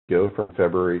go from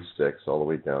February 6th all the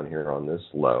way down here on this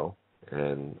low,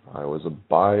 and I was a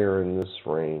buyer in this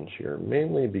range here,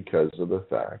 mainly because of the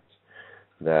fact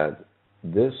that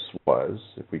this was,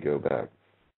 if we go back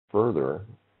further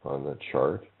on the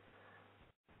chart,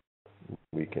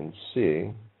 we can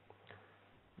see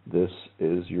this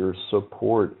is your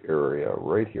support area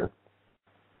right here.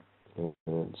 And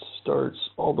it starts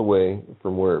all the way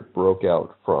from where it broke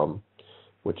out from,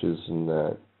 which is in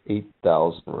that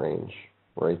 8,000 range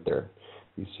right there.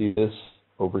 You see this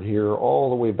over here all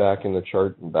the way back in the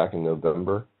chart back in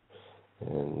November.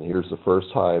 And here's the first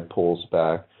high, pulls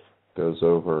back, goes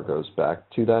over, goes back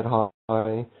to that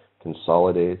high,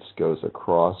 consolidates, goes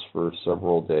across for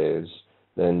several days,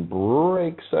 then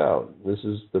breaks out. This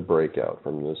is the breakout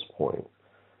from this point.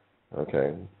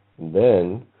 Okay. And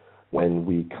then when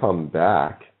we come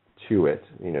back to it,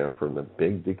 you know, from the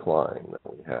big decline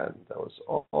that we had, that was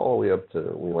all the way up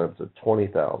to, we went up to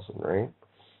 20,000, right?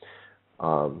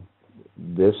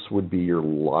 This would be your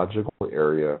logical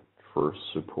area for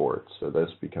support. So this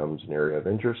becomes an area of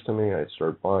interest to me. I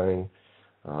start buying.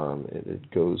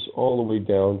 It goes all the way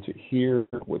down to here,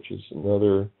 which is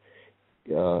another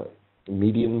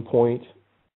median point.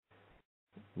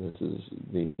 This is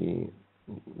the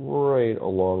right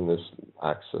along this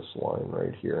axis line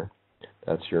right here.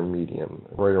 That's your medium,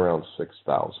 right around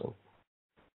 6,000.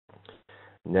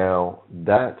 Now,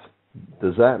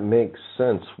 does that make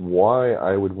sense why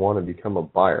I would want to become a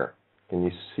buyer? Can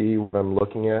you see what I'm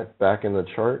looking at back in the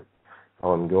chart?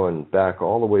 How I'm going back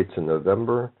all the way to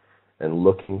November and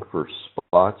looking for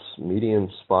spots,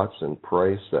 median spots in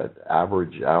price that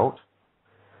average out.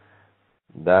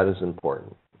 That is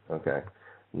important, okay?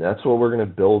 And that's what we're going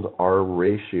to build our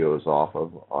ratios off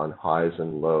of on highs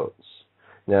and lows.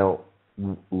 Now,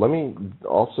 let me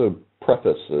also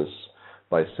preface this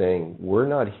by saying we're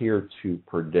not here to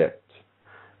predict.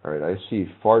 All right, I see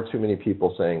far too many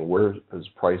people saying, where is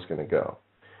price going to go?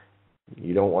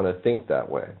 You don't want to think that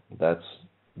way.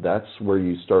 That's where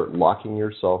you start locking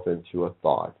yourself into a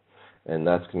thought, and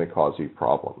that's going to cause you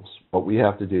problems. What we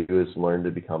have to do is learn to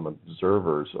become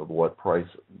observers of what price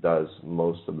does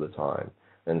most of the time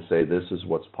and say this is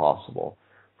what's possible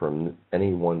from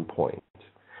any one point.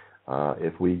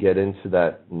 If we get into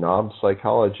that knob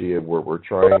psychology of where we're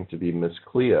trying to be Miss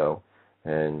Cleo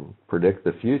and predict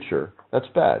the future, that's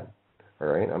bad. All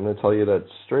right, I'm going to tell you that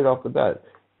straight off the bat.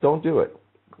 Don't do it.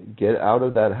 Get out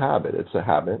of that habit. It's a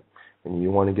habit, and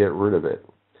you want to get rid of it.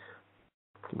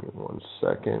 Give me 1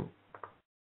 second.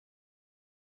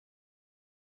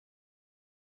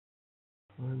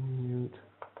 Unmute.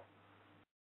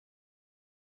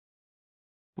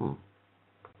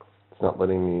 It's not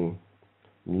letting me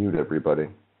mute everybody.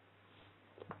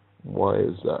 Why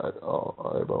is that?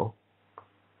 Oh, Ivo.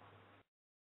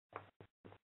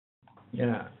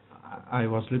 Yeah, I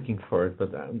was looking for it,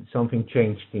 but something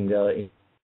changed in the...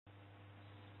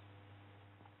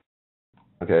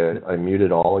 Okay, I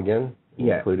muted all again?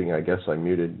 Yeah. Including, I guess I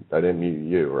didn't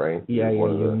mute you, right? Yeah,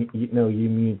 you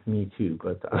mute me too,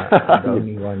 but I'm the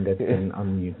only one that can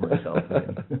unmute myself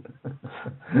again.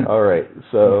 All right,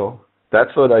 so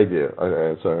that's what I do.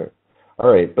 Okay, sorry. All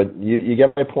right, but you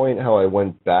get my point how I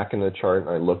went back in the chart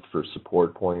and I looked for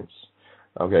support points?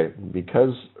 Okay,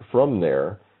 because from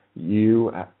there,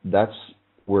 that's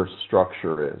where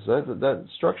structure is. That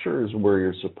structure is where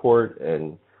your support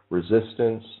and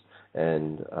resistance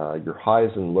and your highs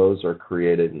and lows are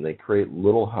created, and they create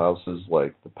little houses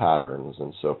like the patterns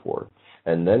and so forth.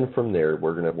 And then from there,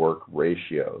 we're going to work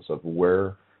ratios of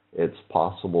where it's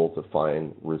possible to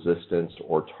find resistance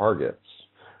or targets.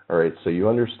 All right, so you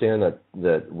understand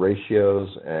that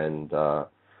ratios and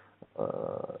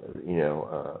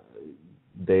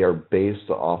they are based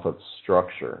off of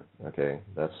structure. Okay,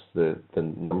 that's the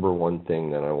number one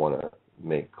thing that I want to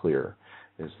make clear,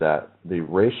 is that the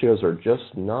ratios are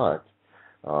just not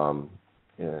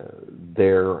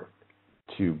there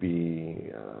to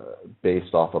be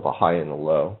based off of a high and a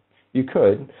low. You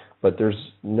could, but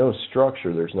there's no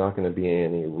structure. There's not going to be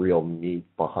any real meat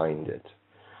behind it.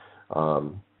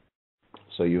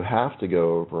 So you have to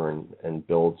go over and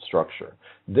build structure.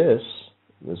 This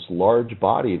large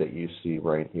body that you see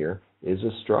right here is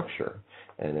a structure.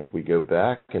 And if we go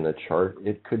back in the chart,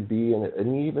 it could be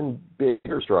an even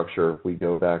bigger structure if we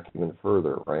go back even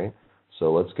further, right?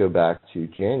 So let's go back to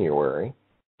January,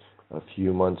 a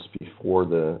few months before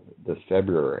the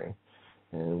February.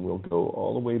 And we'll go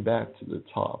all the way back to the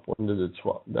top. When did the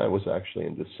 12th? That was actually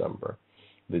in December.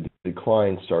 The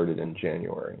decline started in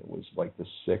January. It was like the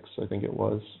 6th, I think it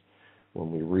was,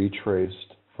 when we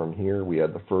retraced from here. We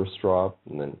had the first drop,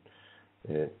 and then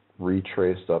it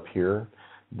retraced up here.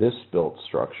 This built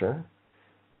structure.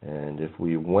 And if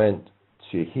we went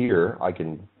to here, I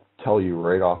can tell you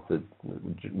right off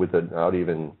without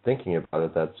even thinking about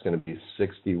it, that's going to be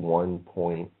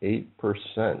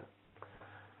 61.8%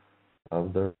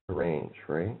 of the range,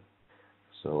 right?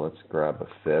 So let's grab a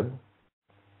fib.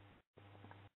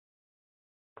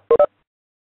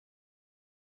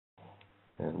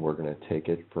 And we're going to take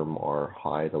it from our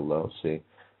high to low. See,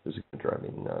 this is going to drive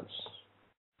me nuts.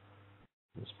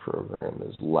 This program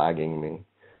is lagging me.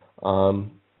 All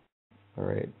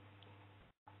right.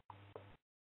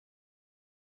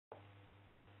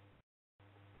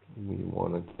 We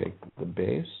want to take the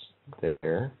base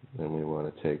there, and we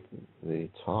want to take the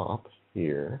top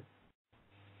here.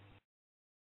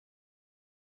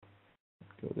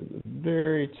 Go to the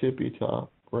very tippy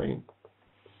top, right?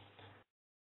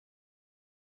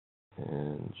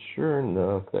 And sure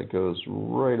enough, that goes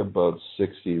right above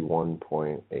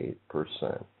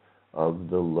 61.8% of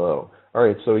the low. All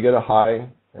right, so we get a high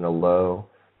and a low.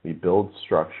 We build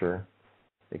structure.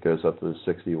 It goes up to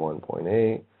the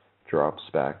 61.8, drops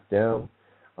back down.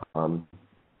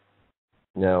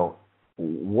 Now,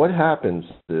 what happens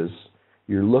is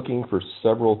you're looking for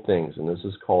several things, and this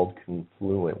is called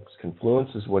confluence. Confluence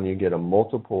is when you get a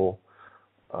multiple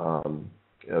of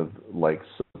like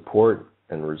support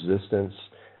and resistance,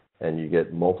 and you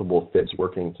get multiple fibs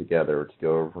working together to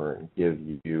go over and give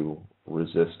you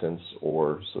resistance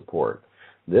or support.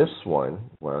 This one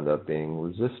wound up being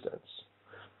resistance.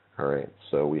 All right,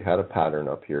 so we had a pattern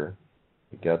up here.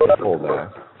 We got the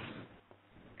pullback.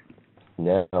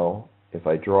 Now, if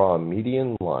I draw a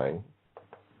median line,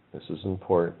 this is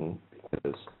important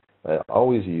because I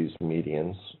always use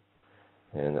medians,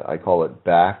 and I call it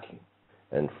back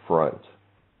and front.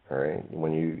 All right.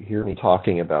 When you hear me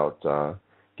talking about,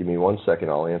 give me 1 second,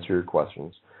 I'll answer your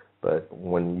questions. But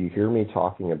when you hear me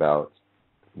talking about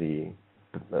the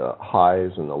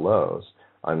highs and the lows,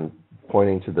 I'm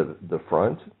pointing to the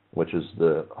front, which is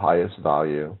the highest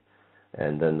value,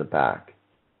 and then the back.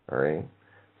 All right.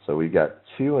 So we've got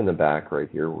 2 in the back right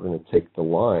here. We're going to take the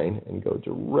line and go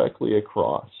directly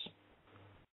across.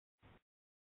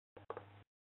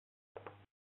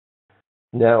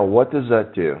 Now, what does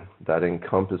that do? That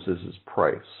encompasses its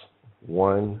price.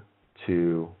 1,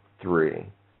 2, 3,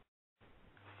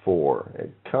 4.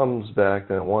 It comes back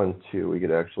at 1, 2. We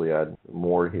could actually add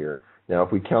more here. Now,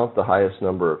 if we count the highest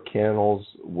number of candles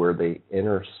where they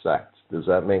intersect, does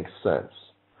that make sense?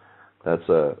 That's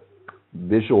a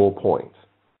visual point.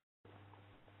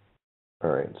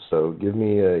 All right, so give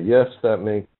me a yes, that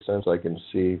makes sense. I can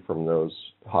see from those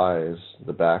highs,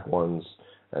 the back ones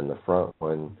and the front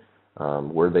one,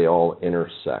 where they all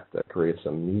intersect. That creates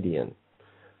a median.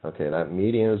 Okay, that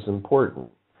median is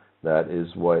important. That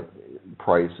is what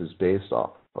price is based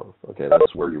off of. Okay,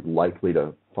 that's where you're likely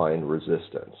to find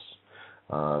resistance.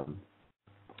 Now,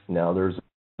 there's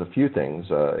a few things.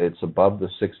 It's above the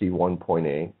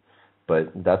 61.8,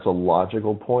 but that's a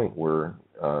logical point where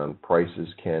prices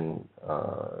can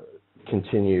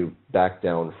continue back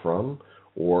down from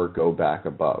or go back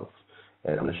above.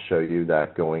 And I'm going to show you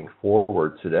that going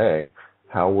forward today,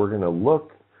 how we're going to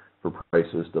look for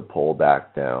prices to pull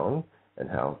back down and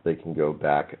how they can go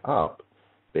back up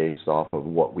based off of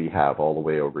what we have all the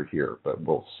way over here. But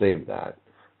we'll save that.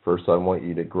 First, I want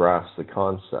you to grasp the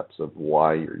concepts of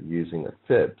why you're using the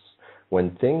fibs.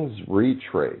 When things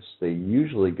retrace, they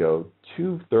usually go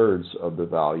 2/3 of the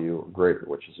value or greater,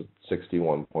 which is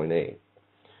 61.8.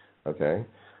 Okay?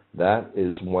 That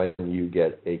is when you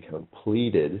get a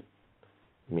completed,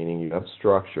 meaning you have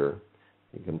structure,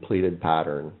 a completed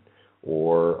pattern,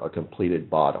 or a completed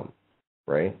bottom,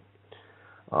 right?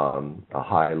 A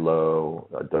high-low,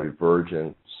 a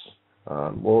divergence.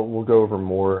 We'll go over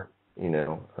more,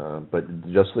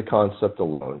 but just the concept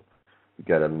alone. We've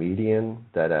got a median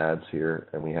that adds here,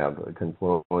 and we have a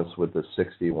confluence with the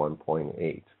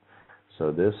 61.8.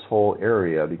 So this whole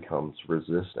area becomes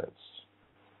resistance,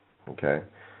 okay?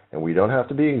 And we don't have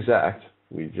to be exact.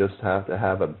 We just have to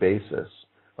have a basis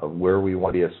of where we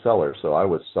want to be a seller. So I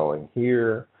was selling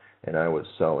here, and I was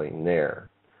selling there,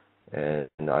 and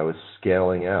I was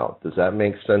scaling out. Does that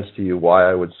make sense to you why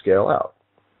I would scale out?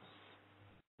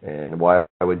 And why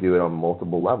I would do it on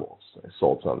multiple levels? I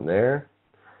sold some there,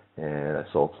 and I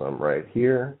sold some right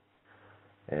here,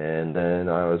 and then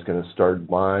I was going to start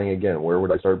buying again. Where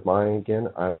would I start buying again?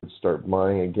 I would start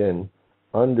buying again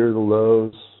under the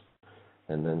lows,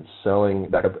 and then selling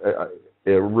back up.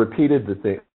 It repeated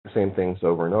the same things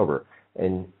over and over.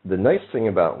 And the nice thing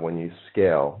about when you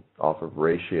scale off of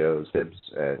ratios, fibs,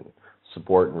 and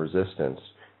support and resistance,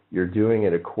 you're doing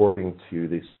it according to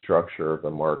the structure of the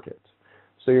market.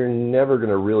 So you're never going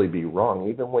to really be wrong.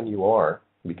 Even when you are,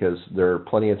 because there are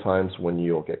plenty of times when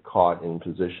you'll get caught in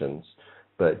positions,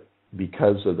 but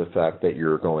because of the fact that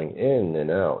you're going in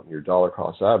and out, you're dollar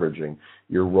cost averaging,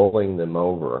 you're rolling them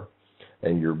over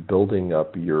and you're building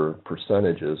up your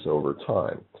percentages over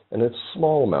time. And it's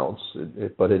small amounts,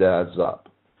 but it adds up.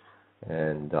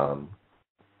 And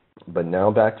but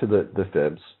now back to the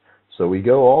fibs. So we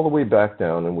go all the way back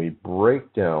down and we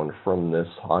break down from this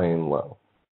high and low.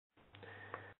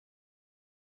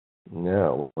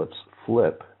 Now let's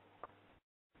flip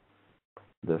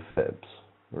the fibs.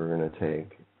 We're going to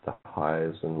take the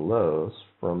highs and lows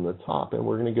from the top and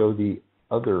we're going to go the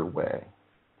other way.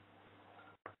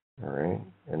 All right,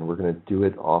 and we're going to do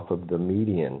it off of the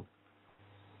median.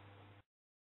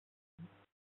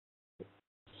 Let's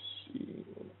see,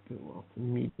 the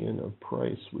median of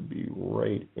price would be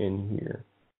right in here.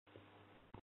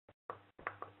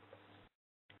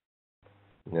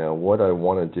 Now what I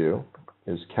want to do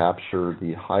is capture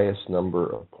the highest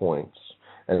number of points.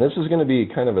 And this is going to be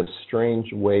kind of a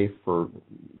strange way for,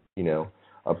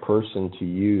 a person to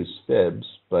use fibs,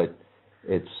 but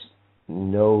it's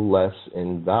no less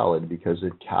invalid because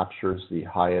it captures the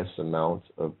highest amount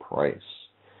of price.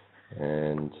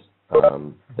 And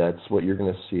that's what you're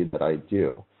going to see that I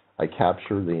do. I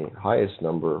capture the highest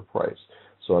number of price.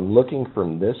 So I'm looking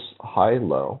from this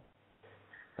high-low.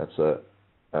 That's a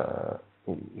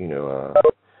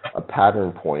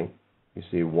pattern point. You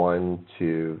see 1,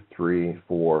 2, 3,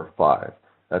 4, 5.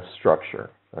 That's structure,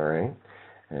 all right?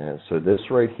 And so this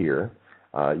right here,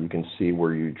 you can see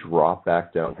where you drop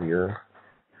back down here.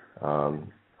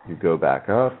 You go back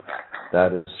up.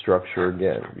 That is structure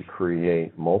again. You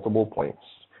create multiple points.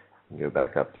 You go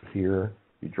back up to here.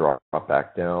 You drop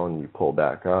back down. You pull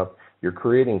back up. You're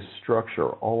creating structure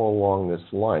all along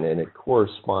this line, and it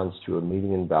corresponds to a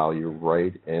median value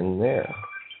right in there.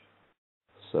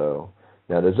 So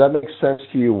now, does that make sense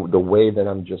to you, the way that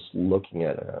I'm just looking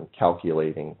at it? I'm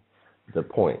calculating the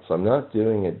points. I'm not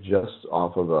doing it just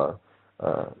off of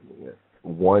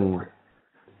one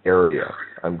area.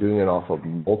 I'm doing it off of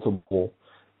multiple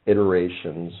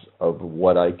iterations of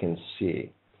what I can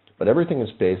see. But everything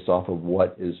is based off of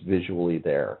what is visually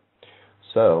there.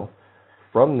 So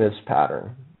from this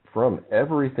pattern, from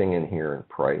everything in here in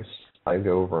price, I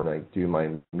go over and I do my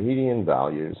median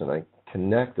values and I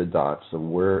connect the dots of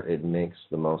where it makes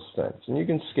the most sense. And you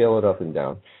can scale it up and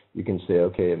down. You can say,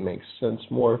 okay, it makes sense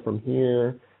more from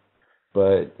here,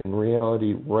 but in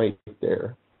reality, right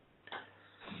there,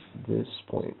 this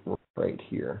point right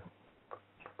here,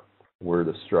 where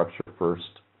the structure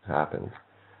first happened,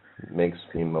 makes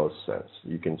the most sense.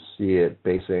 You can see it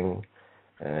basing,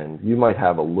 and you might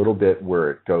have a little bit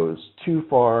where it goes too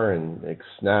far and it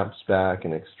snaps back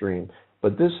in extreme,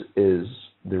 but this is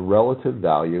the relative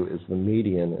value, is the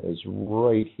median, is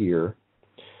right here.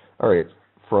 All right,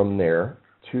 from there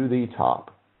to the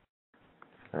top.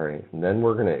 All right, and then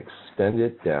we're going to extend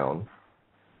it down,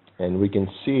 and we can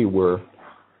see we're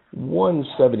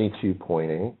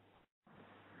 172.8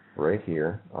 right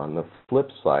here. On the flip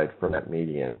side from that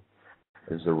median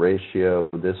is the ratio.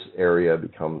 This area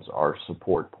becomes our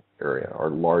support area,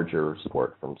 our larger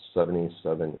support from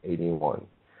 77.81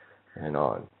 and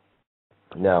on.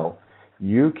 Now,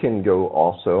 you can go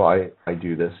also, I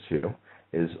do this too,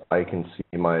 is I can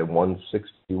see my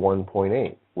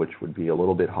 161.8, which would be a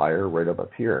little bit higher right up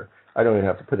here. I don't even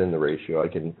have to put in the ratio. I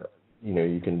can,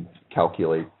 you can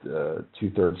calculate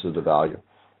 2/3 of the value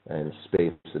and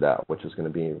space it out, which is going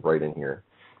to be right in here.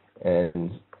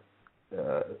 And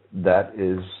that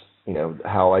is,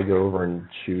 how I go over and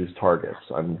choose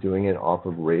targets. I'm doing it off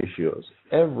of ratios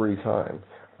every time.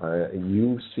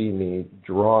 You see me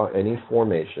draw any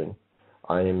formation,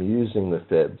 I am using the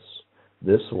fibs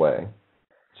this way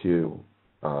to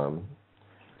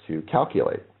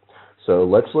calculate. So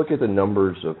let's look at the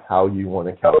numbers of how you want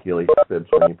to calculate fibs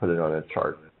when you put it on a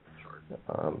chart.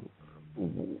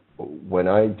 When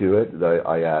I do it,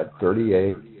 I add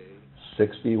 38,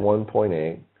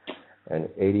 61.8, and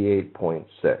 88.6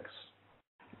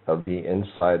 of the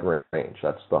inside range.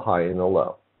 That's the high and the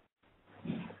low.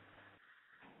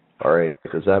 All right,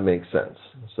 does that make sense?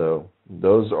 So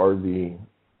those are the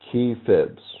key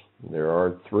fibs. There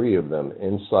are 3 of them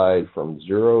inside from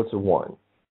 0 to 1.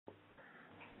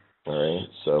 All right,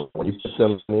 so when you put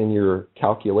them in your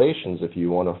calculations, if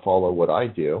you want to follow what I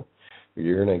do,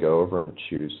 you're going to go over and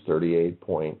choose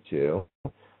 38.2,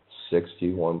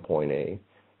 61.8,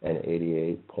 and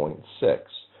 88.6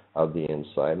 of the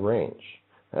inside range.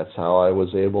 That's how I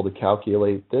was able to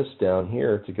calculate this down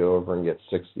here to go over and get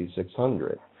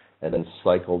 6,600, and then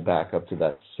cycle back up to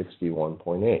that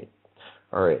 61.8.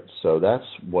 All right, so that's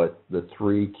what the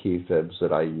 3 key fibs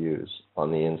that I use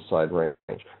on the inside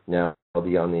range. Now,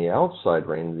 on the outside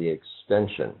range, the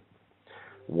extension,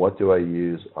 what do I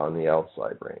use on the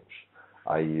outside range?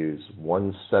 I use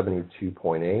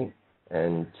 172.8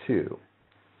 and 2.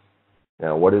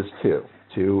 Now, what is 2?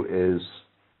 2 is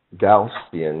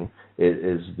Gaussian. It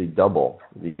is the double,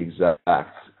 the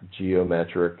exact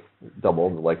geometric double,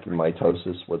 like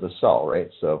mitosis with a cell, right?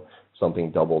 So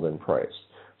something doubled in price.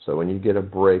 So when you get a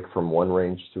break from one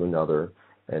range to another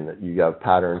and you have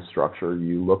pattern structure,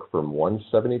 you look from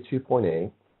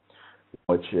 172.8,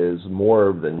 which is more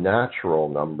of the natural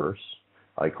numbers,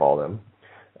 I call them,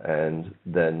 and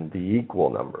then the equal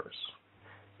numbers.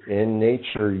 In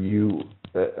nature, you,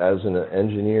 as an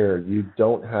engineer, you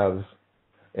don't have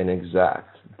an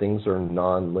exact. Things are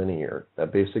non-linear.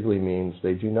 That basically means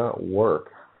they do not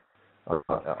work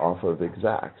off of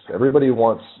exacts. Everybody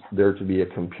wants there to be a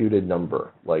computed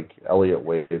number, like Elliott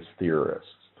waves theorists,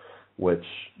 which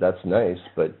that's nice,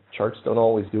 but charts don't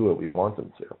always do what we want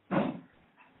them to.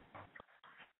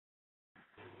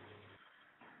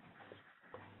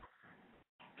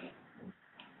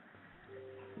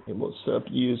 It will set up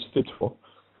use fit tool.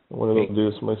 I want to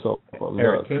do this myself.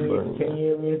 Eric, can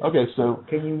you mute? Okay, so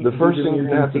the first thing you're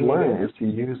going to have to learn is to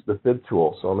use the fib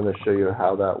tool. So I'm going to show you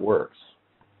how that works.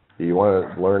 Do you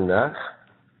want to learn that?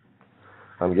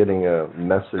 I'm getting a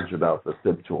message about the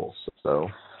fib tools. So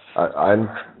I'm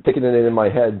picking it in my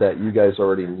head that you guys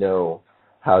already know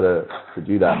how to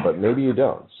do that, but maybe you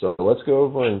don't. So let's go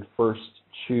over and first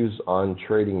choose on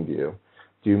TradingView.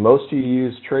 Do most of you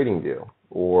use TradingView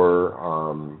or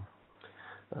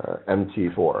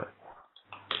MT4?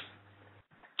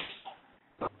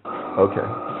 Okay,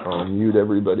 I'll mute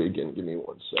everybody again. Give me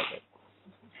 1 second.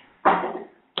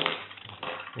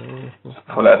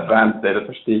 För advanced det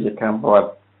förstiger kan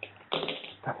vara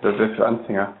att det blir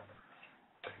förändringar.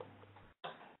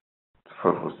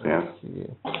 Får se.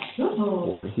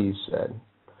 What he said.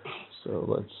 So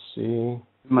let's see.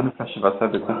 Man kanske var så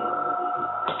lite.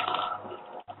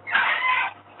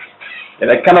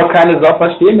 Eller kan också kan det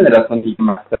vara stämmen där som de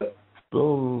måste.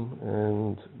 Boom,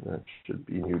 and that should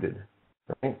be muted,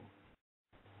 right?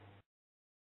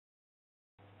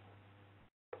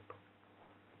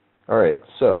 All right,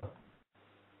 so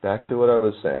back to what I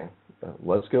was saying.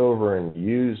 Let's go over and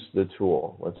use the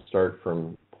tool. Let's start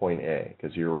from point A,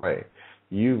 because you're right.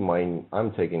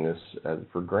 I'm taking this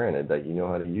for granted that you know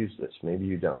how to use this. Maybe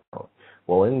you don't.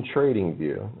 Well, in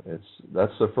TradingView,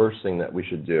 that's the first thing that we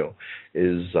should do.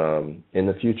 Is in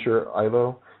the future,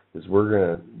 Ivo, is we're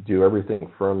going to do everything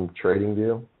from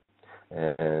TradingView,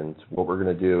 and what we're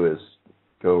going to do is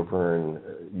go over and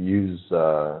use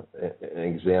an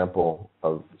example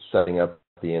of setting up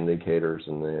the indicators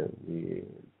and the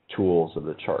tools of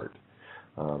the chart.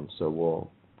 So we'll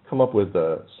come up with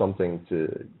something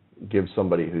to give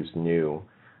somebody who's new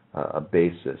a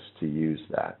basis to use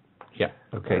that. Yeah,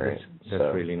 okay, right. that's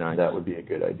so really nice. That would be a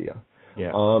good idea.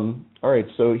 Yeah. All right,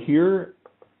 so here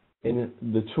in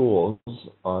the tools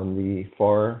on the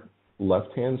far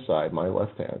left-hand side, my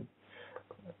left hand,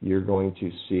 you're going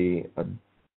to see a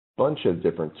bunch of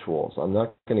different tools. I'm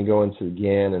not going to go into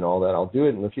GAN and all that. I'll do it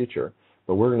in the future,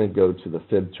 but we're going to go to the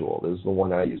fib tool. This is the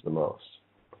one I use the most.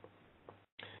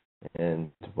 And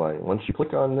once you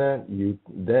click on that, you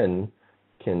then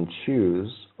can choose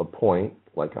a point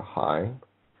like a high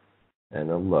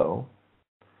and a low.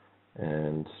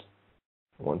 And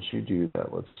once you do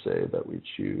that, let's say that we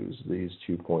choose these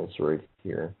 2 points right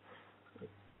here.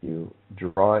 You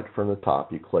draw it from the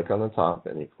top. You click on the top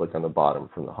and you click on the bottom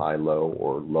from the high, low,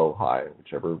 or low, high,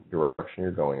 whichever direction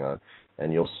you're going on.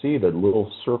 And you'll see the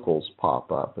little circles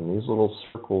pop up. And these little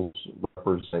circles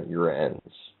represent your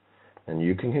ends. And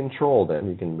you can control them.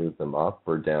 You can move them up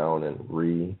or down and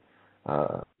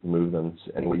move them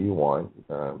to any way you want.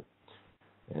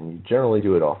 And you generally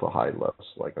do it off of high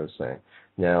lows, like I was saying.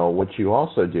 Now, what you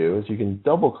also do is you can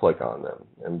double-click on them.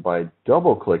 And by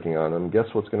double-clicking on them, guess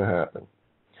what's going to happen?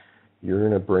 You're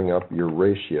going to bring up your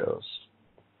ratios.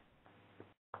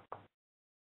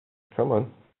 Come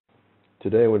on.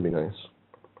 Today would be nice.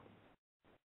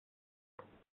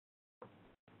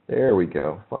 There we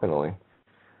go, finally.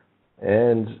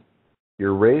 And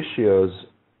your ratios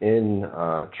in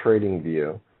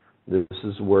TradingView, this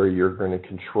is where you're going to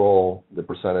control the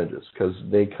percentages because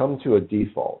they come to a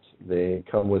default. They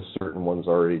come with certain ones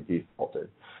already defaulted.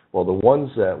 Well, the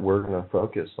ones that we're going to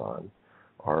focus on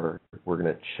are, we're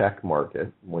going to check mark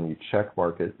it. When you check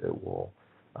mark it, it will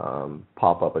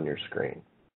pop up on your screen.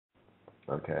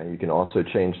 Okay. You can also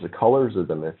change the colors of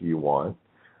them if you want.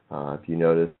 If you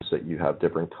notice that you have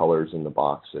different colors in the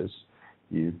boxes,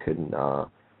 you can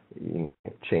you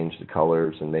can change the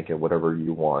colors and make it whatever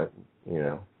you want.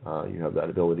 You have that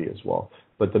ability as well.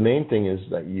 But the main thing is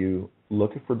that you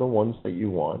look for the ones that you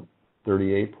want,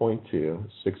 38.2,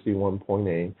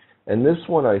 61.8, and this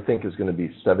one I think is going to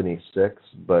be 76,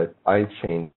 but I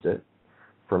changed it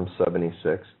from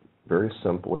 76 very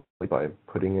simply by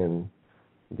putting in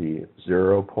the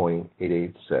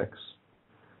 0.886,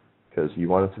 because you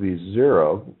want it to be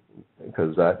 0,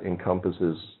 because that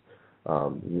encompasses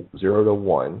 0 to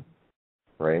 1,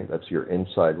 right? That's your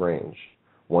inside range.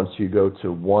 Once you go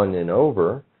to 1 and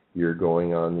over, you're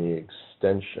going on the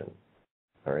extension.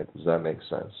 All right, does that make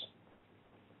sense?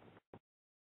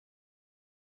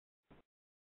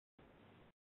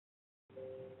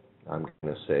 I'm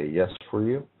going to say yes for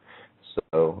you.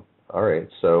 So, all right,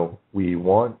 so we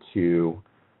want to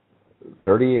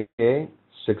 38,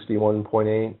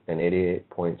 61.8, and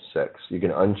 88.6. You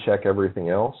can uncheck everything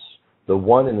else. The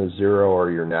 1 and the 0 are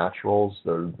your naturals.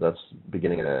 That's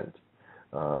beginning and end.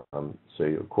 So,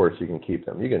 of course, you can keep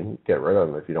them. You can get rid of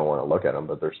them if you don't want to look at them,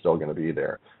 but they're still going to be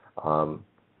there.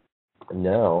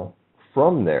 Now,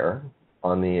 from there,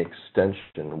 on the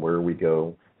extension, where we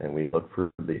go and we look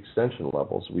for the extension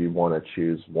levels, we want to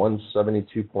choose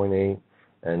 172.8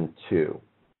 and 2.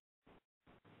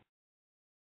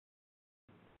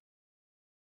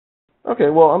 Okay,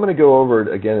 well, I'm going to go over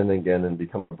it again and again and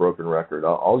become a broken record.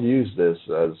 I'll use this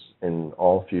as in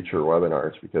all future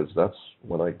webinars because that's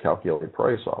what I calculate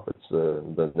price off. It's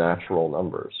the natural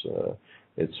numbers.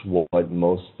 It's what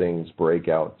most things break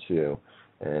out to.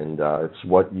 And it's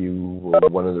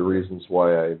one of the reasons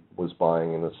why I was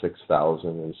buying in the 6,000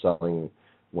 and selling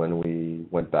when we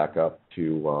went back up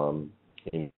to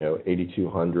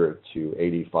 8,200 to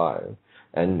 85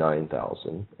 and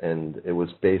 9,000, and it was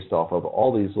based off of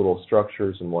all these little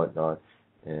structures and whatnot.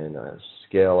 And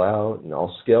scale out, and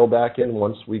I'll scale back in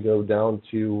once we go down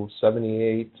to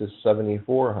 78 to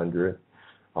 7,400.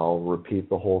 I'll repeat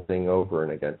the whole thing over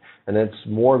and again. And it's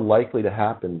more likely to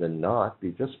happen than not,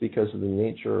 just because of the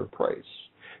nature of price.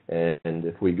 And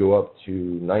if we go up to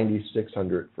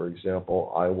 9,600, for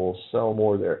example, I will sell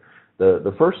more there.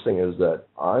 The first thing is that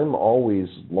I'm always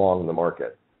long the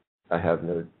market. I have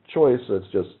no choice. It's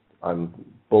just I'm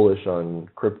bullish on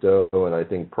crypto, and I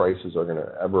think prices are going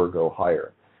to ever go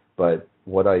higher. But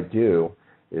what I do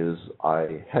is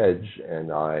I hedge,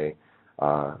 and I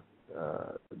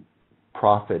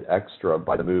profit extra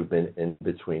by the movement in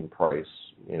between price,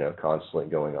 constantly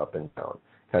going up and down.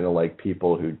 Kind of like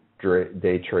people who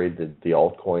day trade the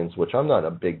altcoins, which I'm not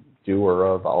a big doer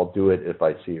of. I'll do it if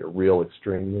I see a real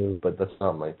extreme move, but that's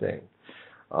not my thing.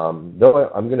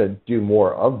 Though I'm going to do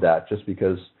more of that just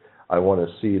because I want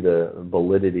to see the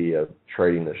validity of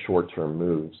trading the short-term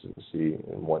moves and see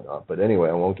and whatnot. But anyway,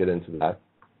 I won't get into that.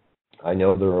 I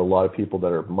know there are a lot of people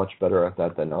that are much better at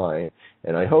that than I,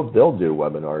 and I hope they'll do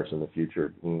webinars in the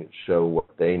future and show what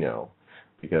they know,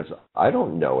 because I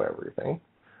don't know everything.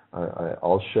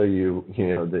 I'll show you,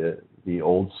 the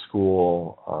old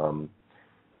school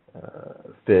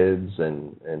fibs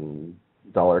and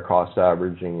dollar cost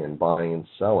averaging and buying and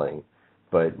selling,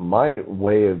 but my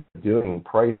way of doing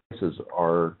prices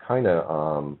are kind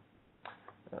of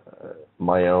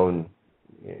my own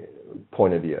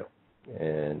point of view.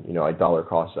 And I dollar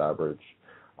cost average.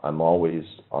 I'm always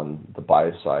on the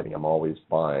buy side. I'm always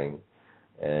buying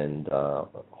and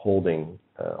holding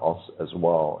as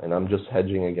well. And I'm just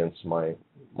hedging against my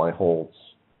holds,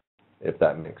 if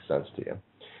that makes sense to you.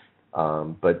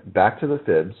 But back to the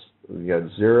fibs. We got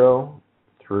 0,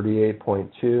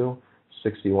 38.2,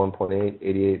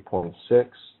 61.8, 88.6.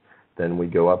 Then we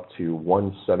go up to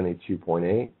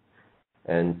 172.8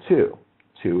 and 2.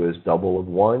 2 is double of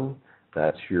 1.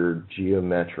 That's your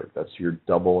geometric. That's your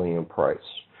doubling in price.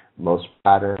 Most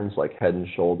patterns, like Head and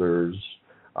Shoulders,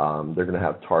 they're going to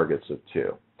have targets of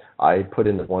 2. I put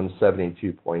in the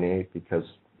 172.8 because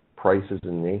prices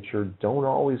in nature don't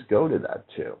always go to that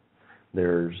 2.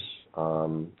 There's,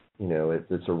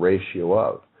 it's a ratio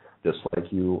of. Just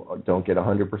like you don't get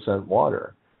 100%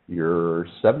 water. You're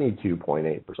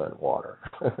 72.8% water.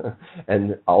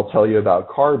 And I'll tell you about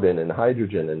carbon and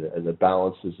hydrogen and the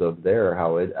balances of there,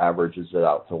 how it averages it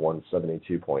out to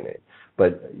 172.8.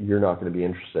 But you're not going to be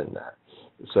interested in that.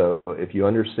 So if you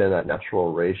understand that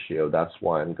natural ratio, that's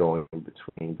why I'm going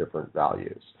between different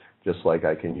values. Just like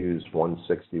I can use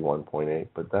 161.8,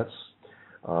 but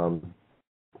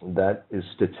that is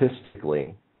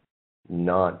statistically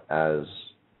not as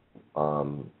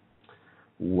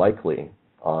likely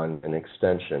on an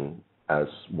extension as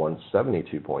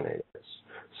 172.8 is.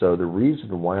 So the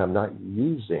reason why I'm not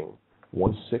using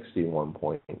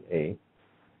 161.8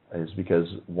 is because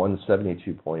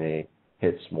 172.8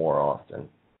 hits more often.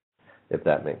 if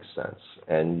that makes sense,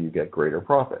 and you get greater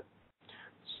profit.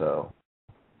 So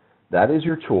that is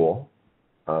your tool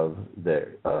of the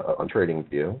on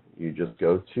TradingView. You just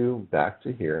go back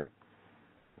to here.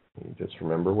 You just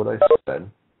remember what I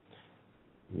said.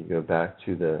 You go back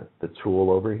to the tool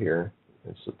over here.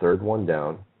 It's the third one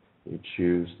down. You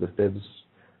choose the fibs,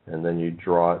 and then you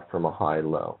draw it from a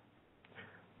high-low.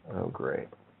 Oh, great.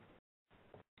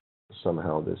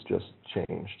 Somehow this just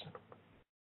changed.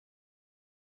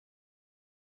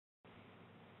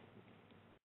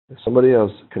 If somebody has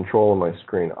control of my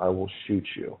screen, I will shoot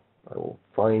you. I will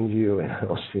find you and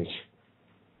I'll shoot you.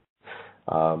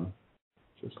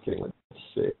 Just kidding. Let's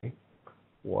see.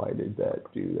 Why did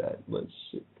that do that? Let's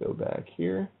go back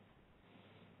here.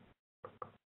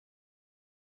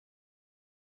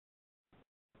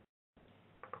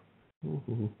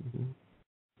 I'm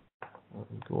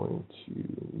going to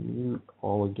mute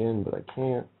all again, but I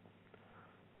can't.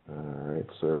 All right,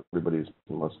 so everybody's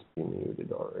must be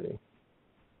muted already.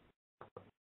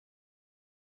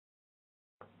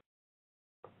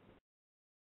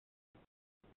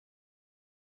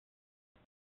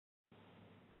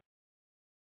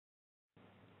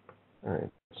 All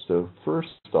right, so first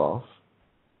off,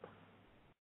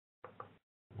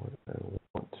 what I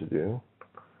want to do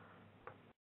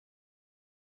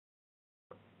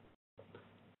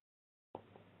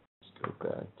is go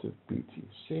back to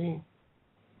BTC.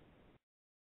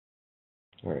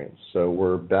 All right, so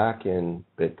we're back in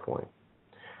Bitcoin.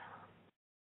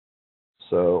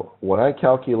 So when I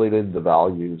calculated the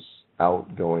values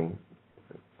out going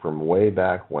from way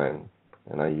back when,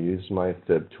 and I used my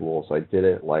fib tools, I did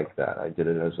it like that. I did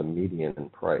it as a median in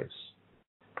price.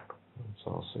 Let's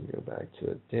also go back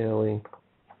to daily.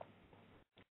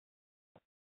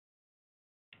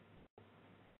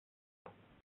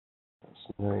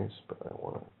 That's nice, but I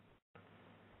want to.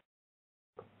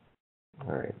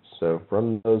 All right, so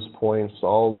from those points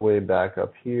all the way back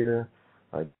up here,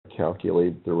 I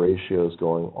calculate the ratios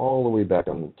going all the way back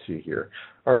up to here.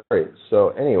 All right, so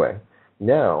anyway,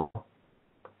 now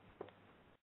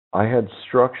I had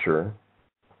structure,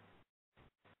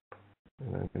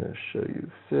 and I'm going to show you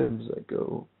fibs that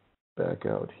go back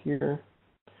out here.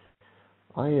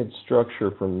 I had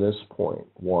structure from this point,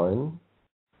 1,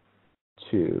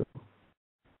 2,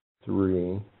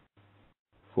 3,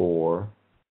 4,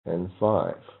 and 5.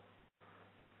 All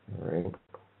right.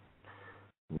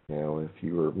 Now, if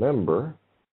you remember,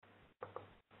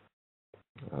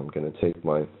 I'm going to take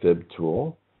my fib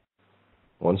tool.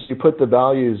 Once you put the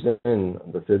values in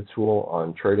the fib tool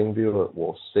on TradingView, it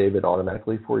will save it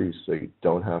automatically for you, so you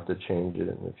don't have to change it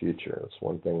in the future. That's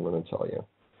one thing I'm going to tell you.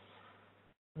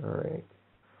 All right.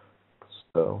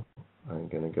 So I'm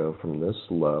going to go from this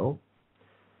low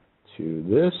to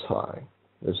this high.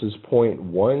 This is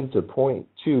 0.1 to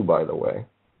 0.2, by the way,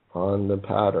 on the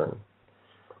pattern.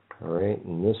 All right,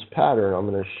 in this pattern, I'm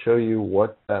going to show you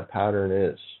what that pattern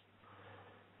is.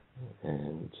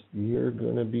 And you're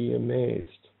going to be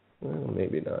amazed. Well,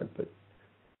 maybe not, but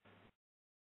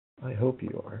I hope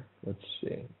you are. Let's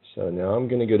see. So now I'm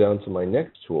going to go down to my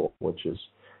next tool, which is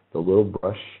the little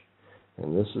brush.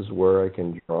 And this is where I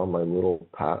can draw my little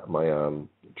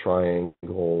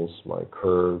triangles, my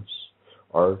curves,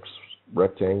 arcs,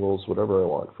 rectangles, whatever I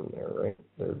want from there, right?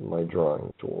 They're my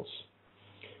drawing tools.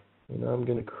 And I'm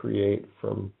going to create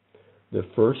from the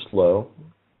first low,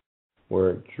 where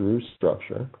it drew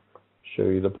structure, show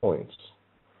you the points.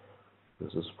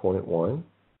 This is 0.1.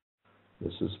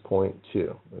 This is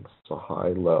 0.2. It's a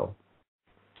high-low.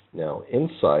 Now,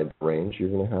 inside the range, you're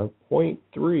going to have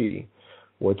 0.3,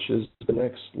 which is the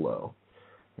next low.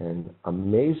 And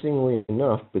amazingly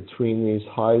enough, between these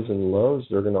highs and lows,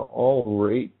 they're going to all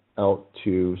rate out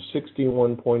to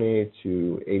 61.8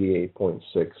 to 88.6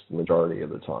 the majority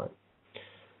of the time.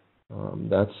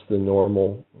 That's the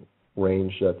normal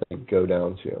range that they go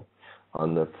down to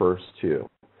on the first two.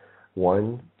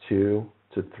 1, 2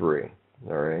 to 3.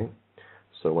 All right.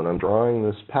 So when I'm drawing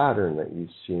this pattern that you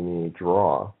see me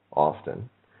draw often,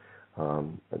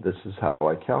 this is how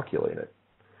I calculate it,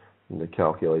 and to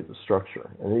calculate the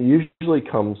structure. And it usually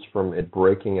comes from it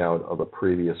breaking out of a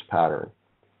previous pattern.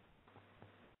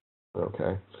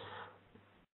 Okay.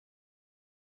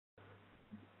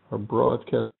 Our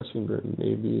broadcasting,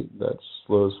 maybe that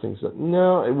slows things down.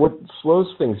 No, what slows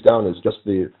things down is just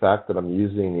the fact that I'm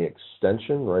using the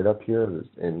extension right up here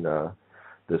in the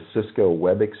Cisco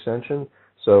web extension.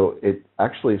 So it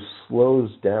actually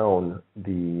slows down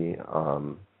the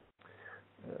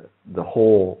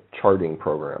whole charting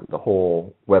program, the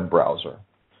whole web browser,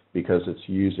 because it's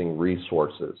using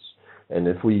resources. And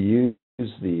if we use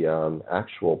the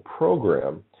actual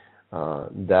program,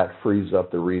 that frees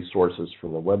up the resources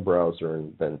from the web browser,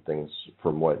 and then things,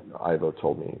 from what Ivo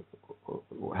told me,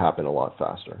 happen a lot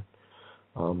faster.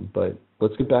 But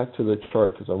let's get back to the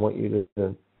chart, because I want you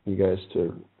guys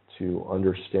to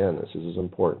understand this. This is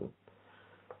important.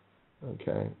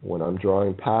 Okay, when I'm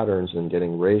drawing patterns and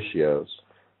getting ratios,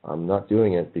 I'm not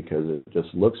doing it because it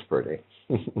just looks pretty.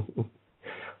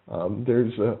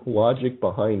 There's a logic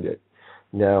behind it.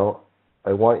 Now,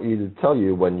 I want you to tell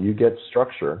you, when you get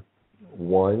structure,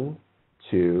 1,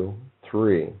 2,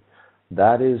 3,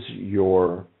 that is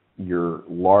your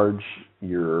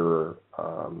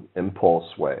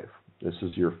impulse wave. This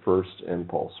is your first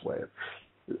impulse wave.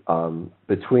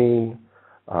 Between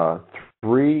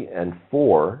 3 and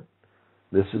 4,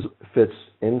 this fits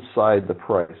inside the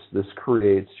price. This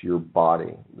creates your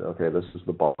body. Okay, this is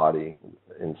the body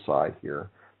inside here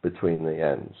between the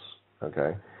ends.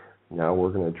 Okay, now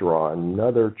we're going to draw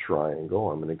another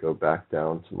triangle. I'm going to go back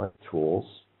down to my tools,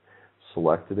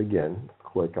 select it again,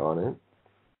 click on it,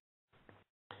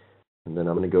 and then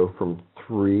I'm going to go from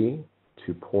 3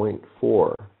 to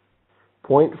 0.4.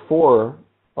 0.4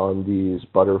 on these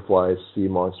butterflies, sea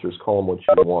monsters, call them what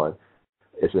you want.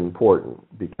 It's important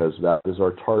because that is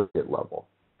our target level.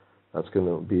 That's going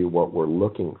to be what we're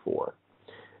looking for.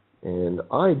 And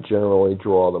I generally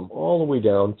draw them all the way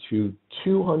down to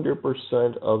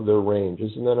 200% of their range.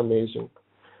 Isn't that amazing?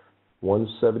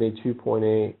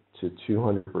 172.8 to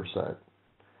 200%.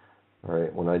 All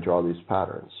right, when I draw these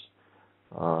patterns.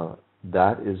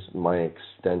 That is my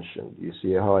extension. You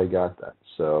see how I got that?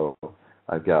 So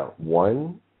I've got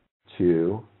 1,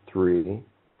 2, 3,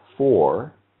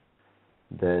 4,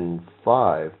 then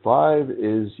 5. 5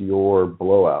 is your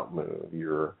blowout move,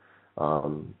 your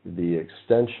the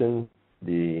extension,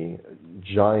 the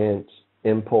giant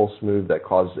impulse move that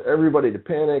causes everybody to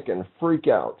panic and freak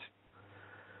out.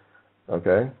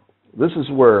 Okay? This is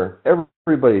where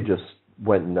everybody just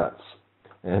went nuts.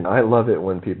 And I love it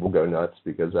when people go nuts,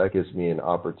 because that gives me an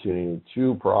opportunity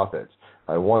to profit.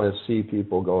 I want to see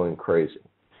people going crazy.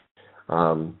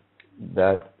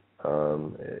 That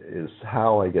is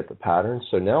how I get the pattern.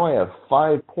 So now I have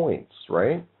 5 points,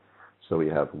 right? So we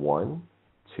have 1,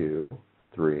 2,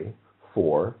 3,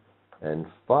 4, and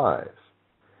 5.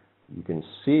 You can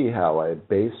see how I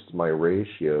based my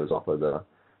ratios off of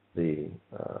the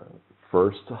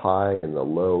first high and the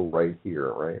low right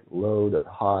here, right? Low to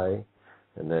high,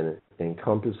 and then it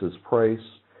encompasses price.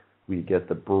 We get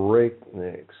the break, and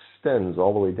it extends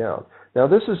all the way down. Now,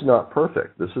 this is not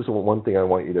perfect. This is one thing I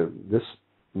want you to, this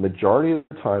majority of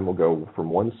the time will go from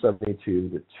 172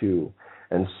 to 2,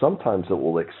 and sometimes it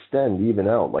will extend even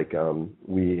out, like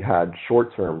we had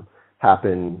short-term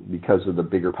happen because of the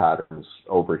bigger patterns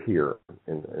over here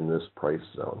in this price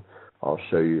zone. I'll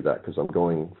show you that because I'm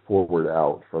going forward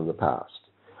out from the past.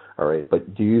 All right,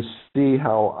 but do you see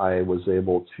how I was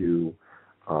able to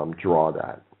draw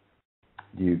that?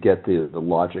 Do you get the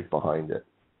logic behind it?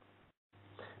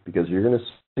 Because you're going to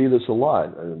see this a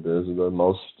lot.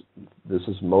 This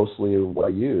is mostly what I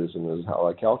use, and this is how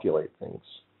I calculate things.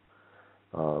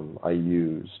 I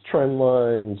use trend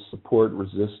lines, support,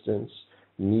 resistance,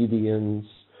 medians.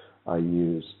 I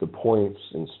use the points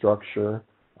in structure.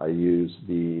 I use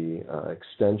the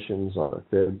extensions on the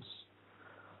fibs.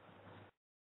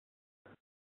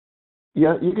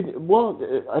 Yeah, you could. Well,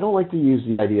 I don't like to use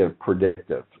the idea of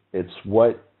predictive. It's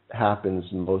what happens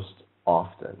most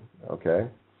often. Okay.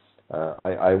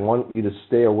 I want you to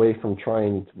stay away from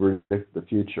trying to predict the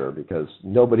future, because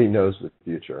nobody knows the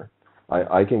future.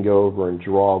 I can go over and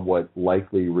draw what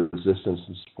likely resistance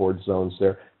and support zones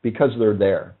there because they're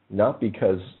there, not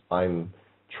because I'm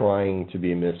trying to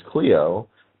be Miss Cleo,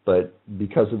 but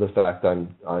because of the fact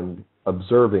I'm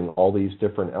observing all these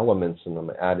different elements and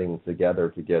I'm adding together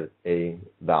to get a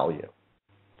value,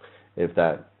 if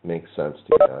that makes sense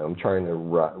to you. I'm trying to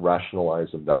rationalize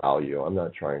a value. I'm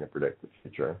not trying to predict the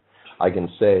future. I can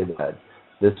say that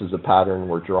this is a pattern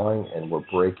we're drawing and we're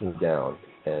breaking down,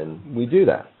 and we do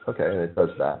that. Okay, and it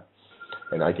does that.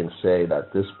 And I can say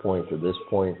that this point to this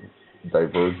point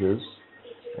diverges,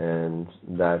 and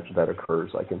that occurs.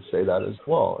 I can say that as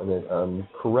well, and I'm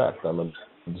correct. I'm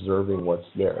observing what's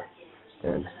there.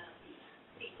 And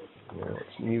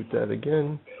let's mute that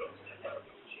again.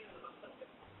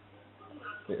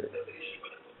 Here.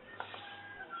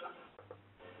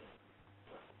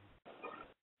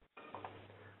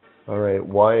 All right,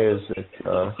 why is it...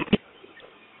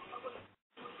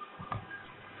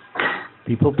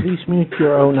 People, please mute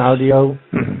your own audio.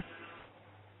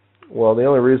 Well, the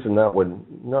only reason that would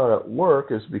not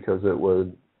work is because they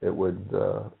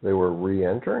were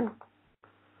re-entering.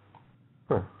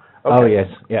 Huh. Okay. Oh, yes,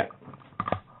 yeah.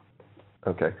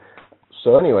 Okay.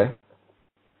 So anyway,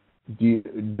 do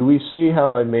we see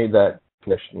how I made that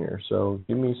connection here? So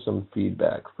give me some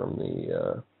feedback from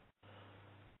the.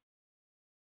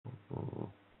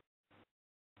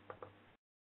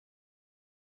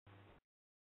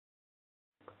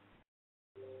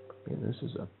 Man, this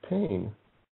is a pain.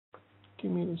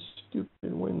 Give me this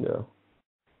stupid window.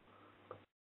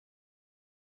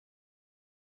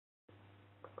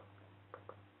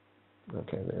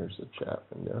 Okay, there's the chat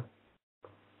window.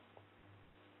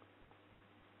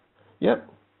 Yep,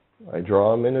 I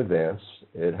draw them in advance.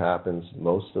 It happens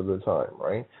most of the time,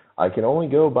 right? I can only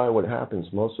go by what happens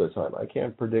most of the time. I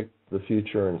can't predict the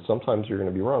future, and sometimes you're going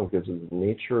to be wrong because of the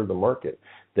nature of the market.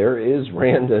 There is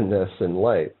randomness in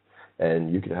life,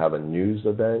 and you could have a news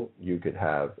event. You could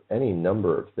have any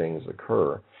number of things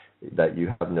occur that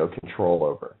you have no control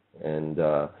over, and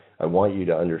I want you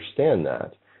to understand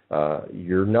that.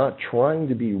 You're not trying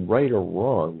to be right or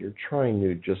wrong. You're trying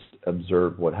to just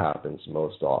observe what happens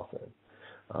most often.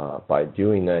 By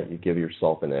doing that, you give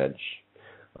yourself an edge.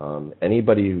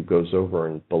 Anybody who goes over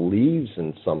and believes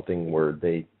in something where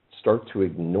they start to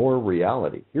ignore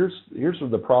reality, here's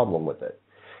the problem with it,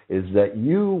 is that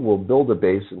you will build a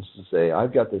basis to say,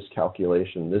 I've got this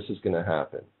calculation, this is going to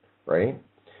happen, right?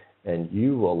 And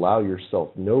you will allow yourself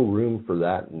no room for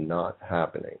that not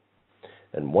happening.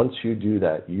 And once you do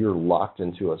that, you're locked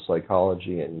into a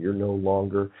psychology, and you're no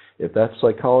longer, if that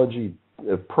psychology,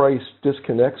 if price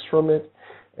disconnects from it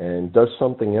and does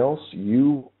something else,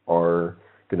 you are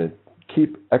going to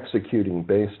keep executing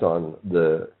based on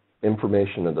the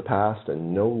information of the past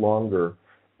and no longer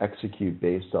execute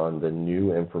based on the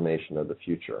new information of the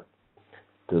future.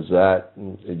 Do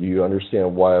you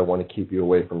understand why I want to keep you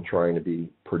away from trying to be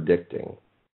predicting?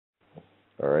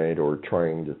 All right, or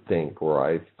trying to think, or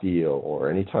I feel, or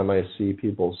anytime I see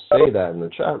people say that in the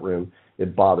chat room,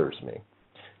 it bothers me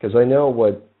because I know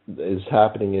what is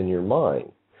happening in your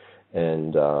mind,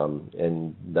 and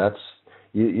that's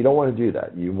you don't want to do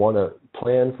that. You want to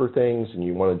plan for things and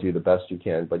you want to do the best you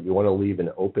can, but you want to leave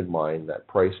an open mind that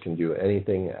price can do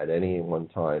anything at any one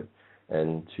time,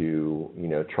 and to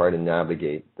try to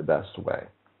navigate the best way.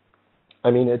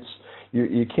 I mean, it's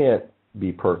you can't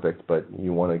be perfect, but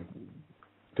you want to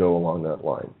go along that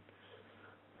line.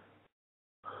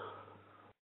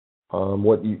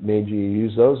 What made you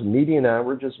use those? Median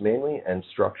averages mainly, and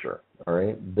structure. All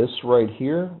right. This right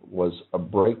here was a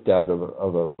breakdown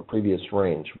of a previous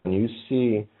range. When you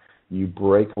see you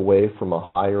break away from a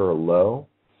high or a low,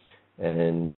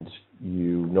 and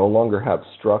you no longer have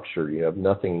structure, you have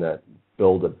nothing that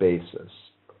build a basis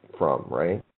from,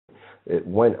 right? It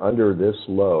went under this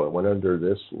low, it went under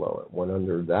this low, it went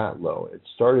under that low. It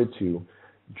started to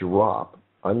drop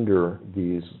under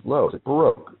these lows. It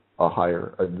broke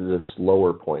this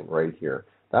lower point right here.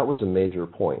 That was a major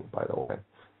point, by the way.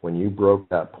 When you broke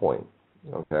that point,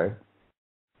 okay,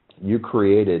 you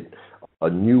created a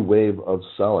new wave of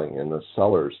selling, and the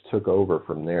sellers took over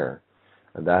from there.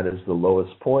 And that is the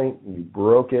lowest point. You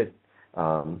broke it.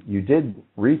 You did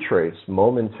retrace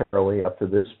momentarily up to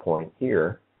this point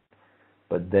here,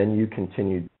 but then you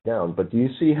continued down. But do you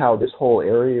see how this whole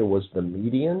area was the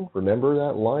median? Remember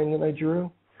that line that I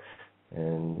drew?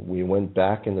 And we went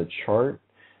back in the chart,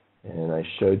 and I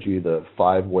showed you the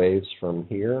 5 waves from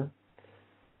here,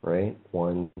 right?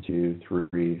 1, 2,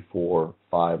 3, 4,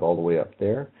 5, all the way up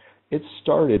there. It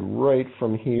started right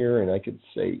from here, and I could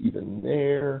say even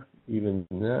there, even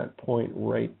that point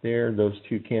right there, those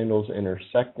 2 candles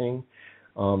intersecting.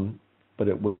 But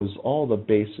it was all the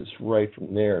basis right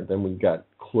from there. Then we've got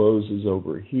closes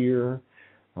over here.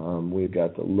 We've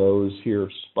got the lows here,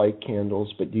 spike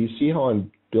candles. But do you see how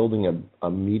I'm building a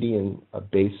median, a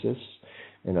basis?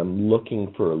 And I'm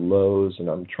looking for lows, and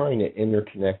I'm trying to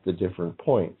interconnect the different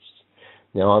points.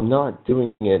 Now, I'm not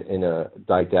doing it in a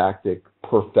didactic,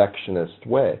 perfectionist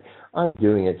way. I'm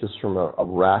doing it just from a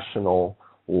rational,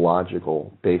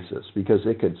 logical basis, because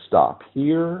it could stop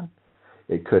here.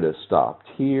 It could have stopped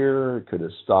here. It could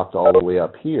have stopped all the way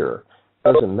up here.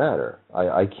 Doesn't matter.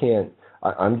 I can't.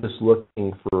 I'm just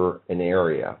looking for an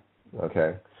area,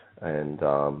 okay? And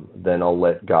then I'll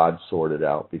let God sort it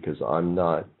out, because I'm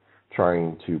not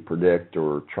trying to predict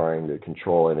or trying to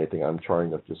control anything. I'm trying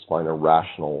to just find a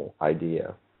rational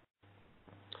idea.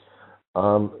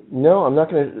 No, I'm not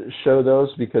going to show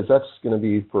those, because that's going to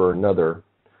be for another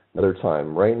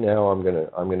time. Right now, I'm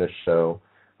going to show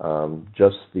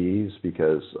just these,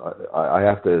 because I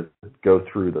have to go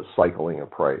through the cycling of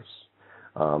price.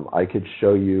 I could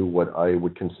show you what I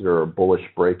would consider a bullish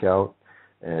breakout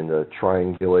and a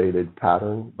triangulated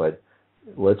pattern, but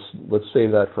let's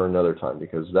save that for another time,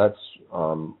 because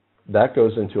that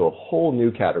goes into a whole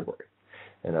new category.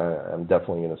 And I'm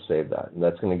definitely going to save that. And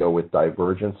that's going to go with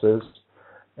divergences.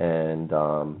 And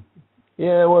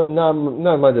yeah, well,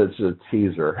 not much. It's a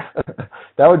teaser.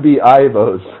 That would be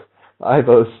Ivo's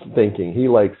thinking. He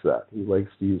likes that. He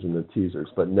likes using the teasers.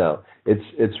 But no,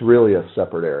 it's really a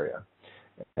separate area.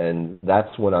 And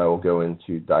that's when I will go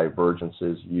into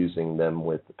divergences, using them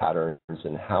with the patterns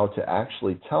and how to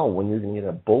actually tell when you're going to get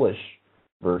a bullish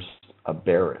versus a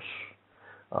bearish,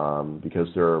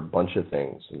 because there are a bunch of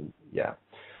things. And yeah.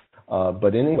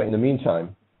 But anyway, in the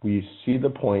meantime, we see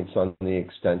the points on the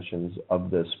extensions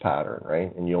of this pattern,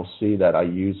 right? And you'll see that I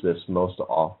use this most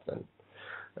often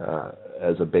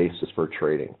as a basis for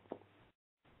trading.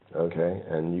 Okay,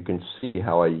 and you can see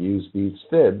how I use these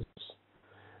fibs.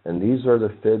 And these are the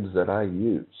fibs that I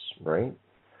use, right?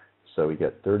 So we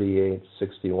get 38,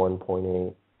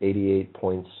 61.8,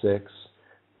 88.6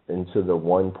 into the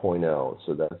 1.0.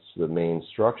 So that's the main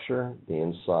structure, the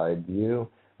inside view.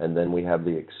 And then we have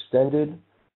the extended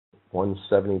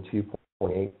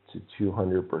 172.8 to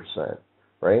 200%,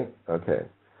 right? Okay.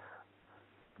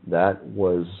 That's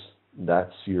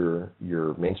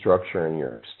your main structure and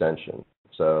your extension.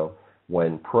 So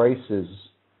when prices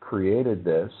created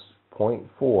this,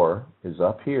 0.4 is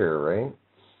up here, right?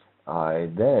 I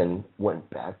then went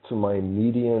back to my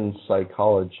median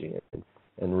psychology.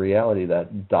 In reality,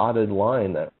 that dotted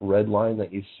line, that red line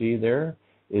that you see there,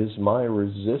 is my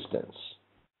resistance,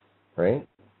 right?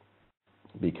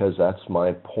 Because that's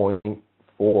my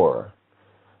 0.4.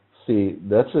 See,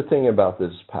 that's the thing about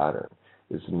this pattern,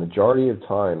 is the majority of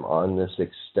time on this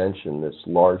extension, this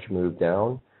large move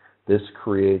down, this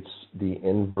creates the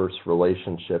inverse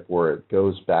relationship where it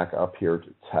goes back up here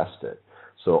to test it.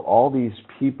 So all these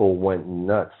people went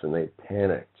nuts and they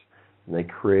panicked and they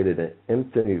created an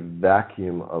infinite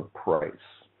vacuum of price,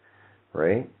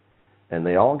 right? And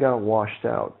they all got washed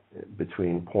out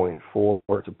between 0.4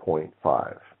 to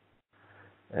 0.5.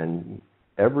 And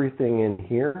everything in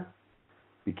here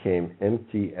became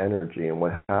empty energy. And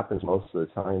what happens most of the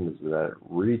time is that it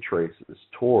retraces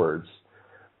towards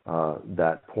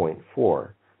that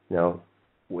 0.4. Now,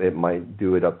 it might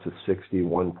do it up to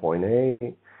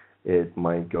 61.8. It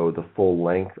might go the full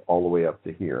length all the way up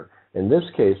to here. In this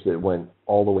case, it went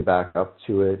all the way back up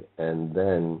to it and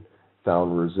then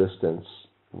found resistance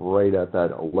right at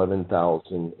that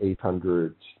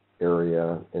 11,800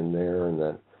 area in there. And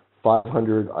then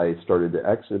 500, I started to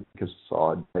exit because I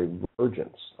saw a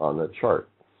divergence on the chart,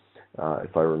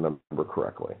 if I remember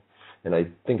correctly. And I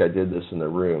think I did this in the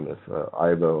room. If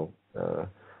Ivo,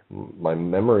 my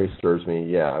memory serves me,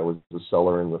 yeah, I was the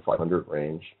seller in the 500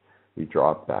 range. We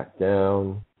dropped back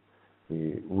down.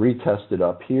 We retested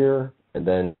up here, and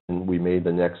then we made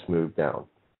the next move down.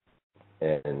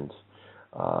 And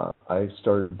I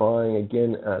started buying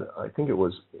again at, I think it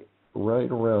was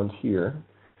right around here.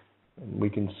 And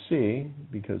we can see,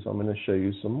 because I'm going to show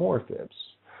you some more fibs.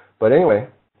 But anyway,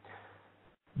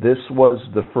 this was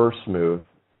the first move.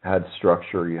 Had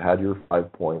structure, you had your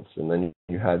 5 points, and then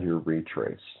you had your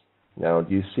retrace. Now,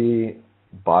 do you see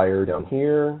buyer down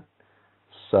here,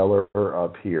 seller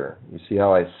up here? You see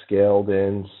how I scaled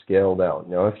in, scaled out.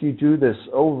 Now, if you do this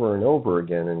over and over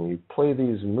again and you play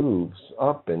these moves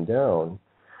up and down,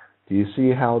 do you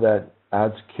see how that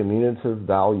adds cumulative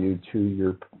value to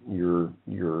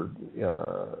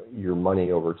your money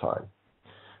over time?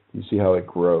 Do you see how it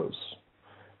grows?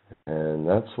 And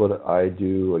that's what I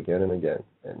do again and again.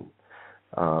 And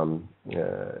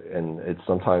it's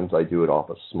sometimes I do it off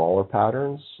of smaller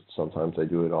patterns. Sometimes I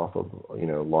do it off of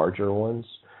larger ones.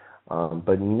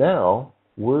 But now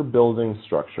we're building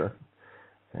structure,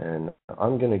 and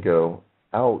I'm going to go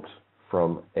out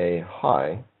from a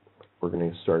high. We're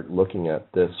going to start looking at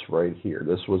this right here.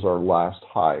 This was our last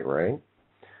high, right?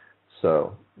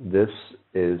 So this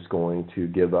is going to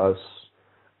give us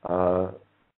a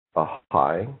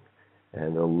high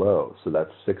and a low. So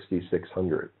that's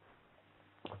 6,600.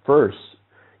 First,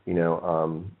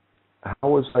 how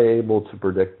was I able to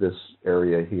predict this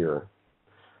area here?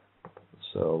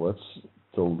 So let's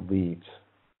delete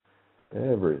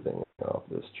everything off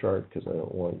this chart because I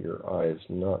don't want your eyes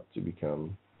not to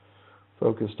become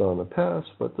focused on the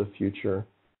past, but the future.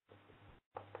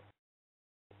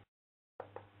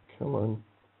 Come on.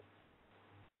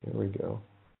 Here we go.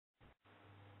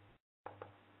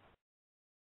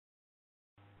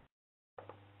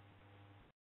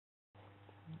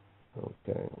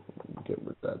 Okay, get rid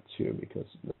of that too because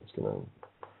it's going to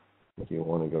make you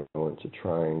want to go into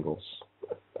triangles.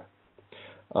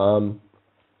 All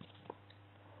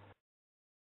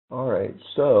right,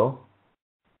 so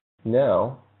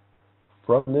now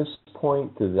from this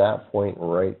point to that point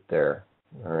right there,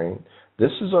 all right,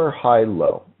 this is our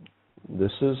high-low.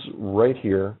 this is right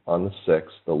here on the 6th,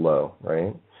 the low,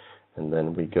 right? And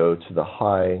then we go to the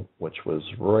high, which was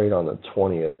right on the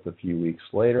 20th a few weeks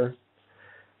later.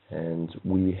 And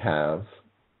we have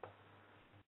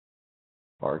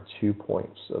our 2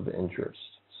 points of interest.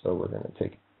 So we're going to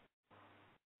take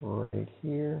right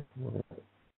here. We're going to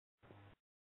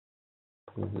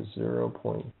put the 0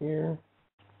 point here.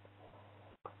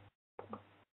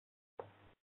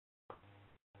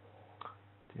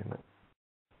 Damn it.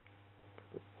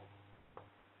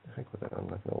 Heck with that. I'm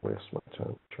not going to waste my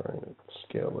time trying to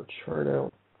scale the chart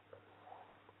out.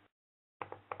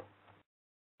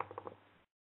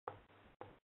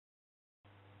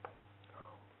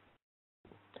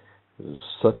 There's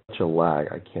such a lag,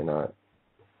 I cannot.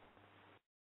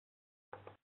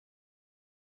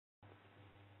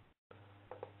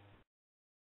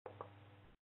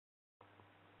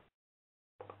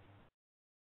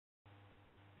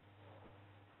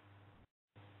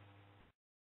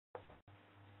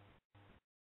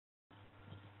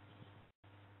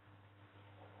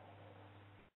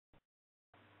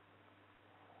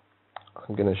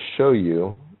 I'm going to show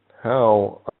you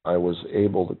how I was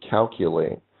able to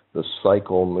calculate the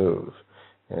cycle move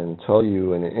and tell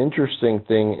you an interesting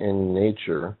thing in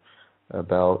nature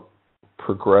about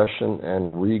progression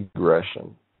and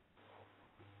regression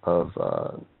of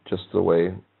just the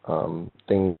way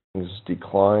things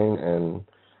decline and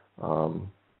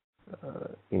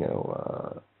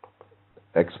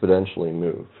exponentially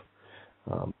move.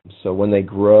 So when they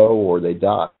grow or they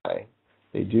die,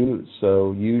 they do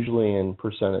so usually in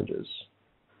percentages.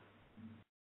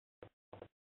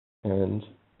 And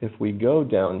if we go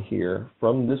down here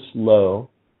from this low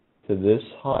to this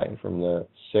high, from the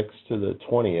 6th to the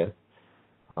 20th,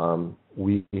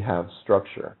 we have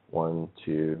structure. 1,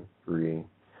 2, 3,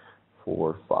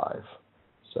 4, 5.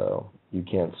 So you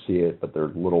can't see it, but there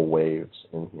are little waves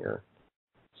in here.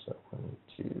 So 1,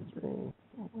 2, 3,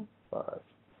 4, 5.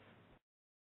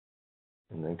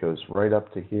 And then it goes right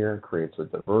up to here, creates a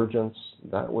divergence.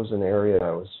 That was an area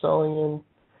I was selling in,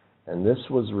 and this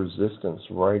was resistance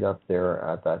right up there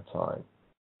at that time.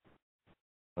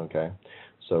 Okay,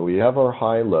 so we have our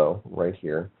high-low right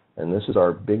here, and this is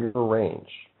our bigger range,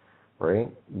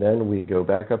 right? Then we go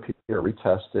back up here,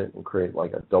 retest it, and create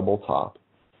like a double top.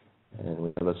 And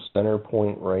we have a center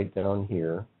point right down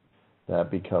here.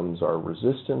 That becomes our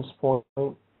resistance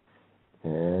point,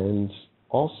 and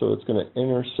also it's going to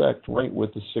intersect right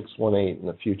with the 618 in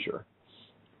the future.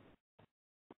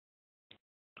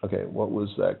 Okay, what was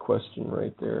that question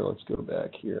right there? Let's go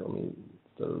back here. Let me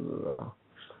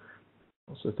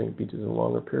also think between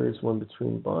longer periods, one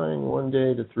between buying 1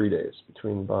 day to 3 days.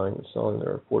 Between buying and selling,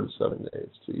 there are 4 to 7 days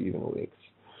to even weeks.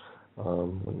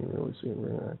 When you really see it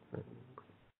react.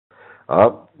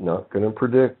 Not going to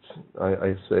predict.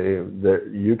 I say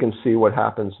that you can see what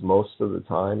happens most of the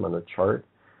time on a chart.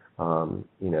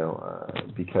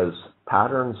 Because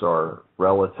patterns are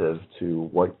relative to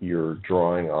what you're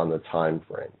drawing on the time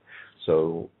frame.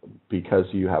 So because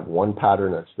you have one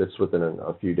pattern that fits within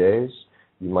a few days,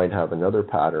 you might have another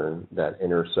pattern that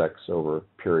intersects over a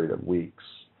period of weeks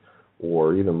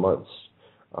or even months,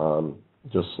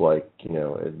 just like,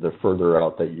 the further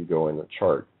out that you go in the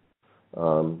chart.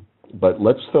 But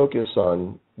let's focus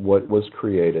on what was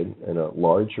created in a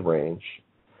large range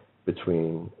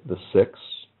between the 6th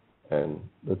and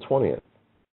the 20th,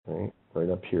 right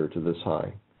up here to this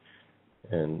high,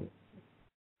 and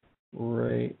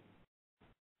right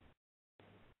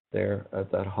there at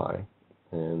that high,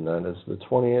 and that is the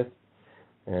 20th,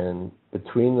 and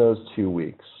between those 2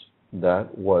 weeks,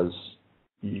 that was,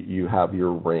 you have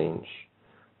your range,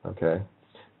 okay?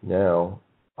 Now,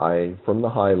 from the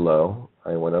high-low,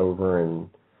 I went over and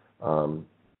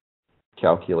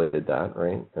calculated that,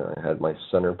 right? I had my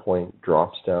center point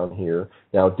drops down here.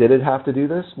 Now, did it have to do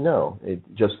this? No, it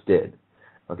just did.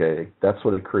 Okay, that's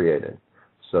what it created.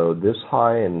 So this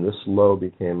high and this low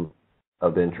became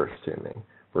of interest to me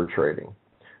for trading.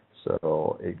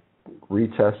 So it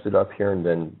retested up here and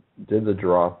then did the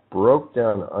drop, broke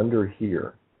down under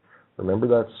here. Remember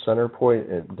that center point?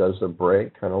 It does a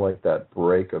break, kind of like that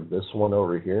break of this one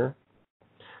over here,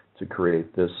 to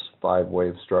create this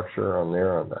 5-wave structure on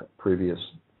there on that previous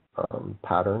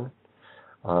pattern.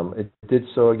 It did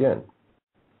so again,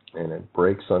 and it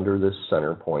breaks under this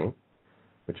center point,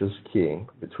 which is key,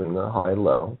 between the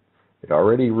high-low. It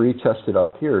already retested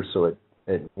up here, so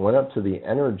it went up to the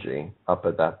energy up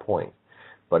at that point.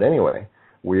 But anyway,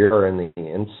 we are in the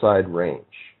inside range.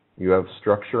 You have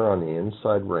structure on the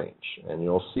inside range, and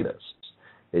you'll see this.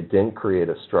 It didn't create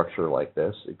a structure like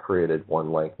this. It created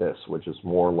one like this, which is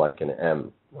more like an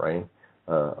M, right?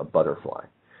 A butterfly.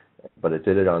 But it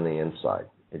did it on the inside.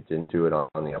 It didn't do it on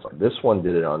the outside. This one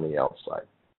did it on the outside.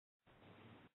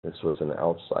 This was an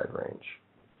outside range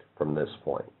from this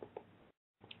point.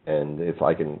 And if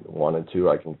I wanted to,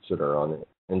 I can consider on the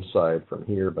inside from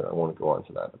here, but I won't go on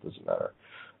to that. It doesn't matter.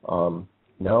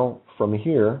 Now, from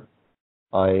here,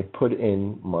 I put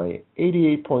in my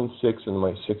 88.6 and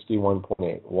my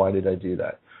 61.8. Why did I do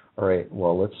that? All right,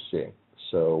 well, let's see.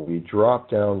 So we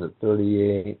dropped down to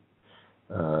 38,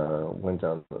 went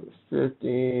down to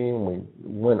 50, we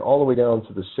went all the way down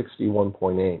to the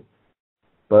 61.8.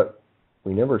 But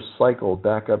we never cycled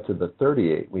back up to the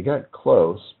 38. We got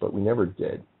close, but we never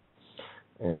did.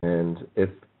 And if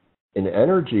in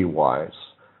energy-wise,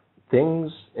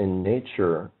 things in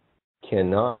nature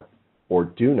cannot or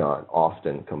do not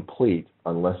often complete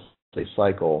unless they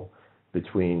cycle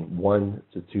between 1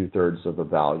 to 2/3 of the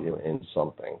value in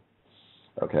something.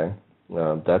 Okay?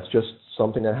 That's just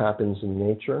something that happens in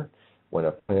nature when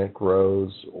a plant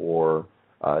grows or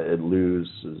it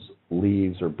loses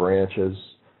leaves or branches.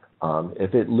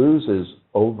 If it loses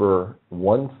over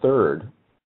 1/3,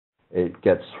 it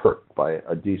gets hurt by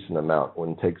a decent amount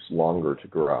when it takes longer to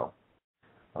grow.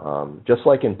 Just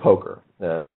like in poker.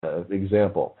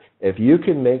 Example, if you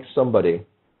can make somebody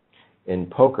in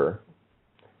poker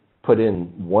put in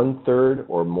 1/3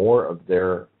 or more of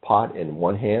their pot in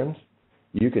one hand,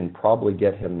 you can probably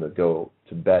get him to go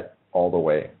to bet all the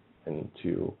way and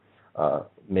to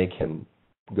make him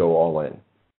go all in.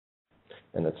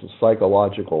 And it's a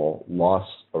psychological loss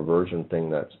aversion thing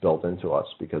that's built into us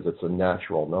because it's a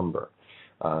natural number.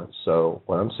 So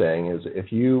what I'm saying is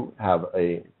if you have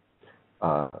a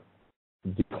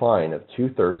decline of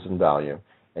 2/3 in value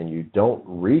and you don't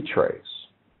retrace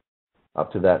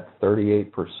up to that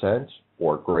 38%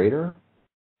 or greater,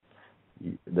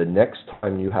 the next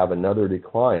time you have another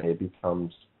decline, it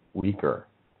becomes weaker.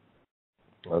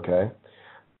 Okay?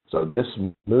 So this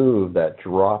move that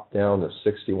dropped down to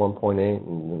 61.8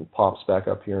 and then pops back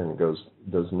up here and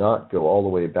does not go all the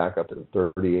way back up to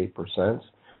 38%,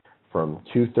 from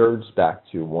 2/3 back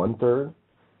to 1/3,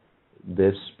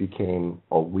 this became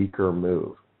a weaker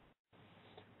move.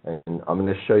 And I'm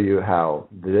going to show you how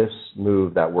this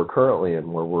move that we're currently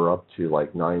in, where we're up to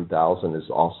like 9,000, is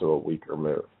also a weaker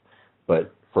move.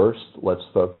 But first, let's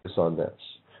focus on this.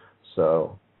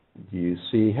 So do you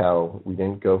see how we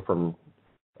didn't go from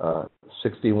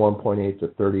 61.8 to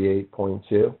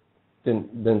 38.2?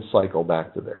 Didn't cycle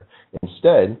back to there.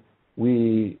 Instead,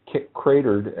 we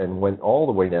cratered and went all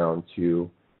the way down to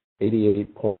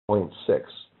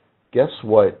 88.6. Guess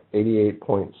what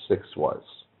 88.6 was?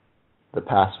 The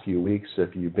past few weeks,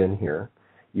 if you've been here,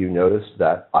 you noticed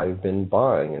that I've been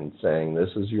buying and saying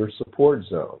this is your support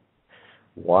zone.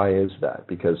 Why is that?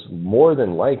 Because more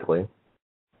than likely,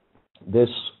 this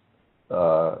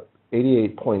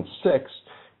 88.6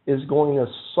 is going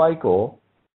to cycle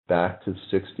back to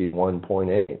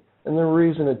 61.8. And the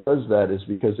reason it does that is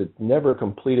because it never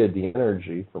completed the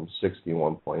energy from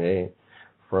 61.8.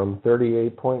 From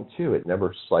 38.2, it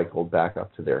never cycled back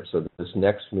up to there. So this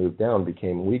next move down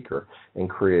became weaker and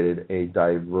created a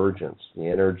divergence. The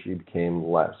energy became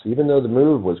less. Even though the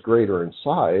move was greater in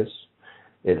size,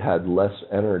 it had less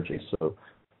energy. So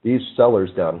these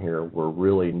sellers down here were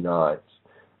really not,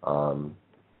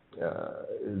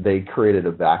 they created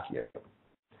a vacuum.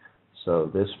 So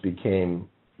this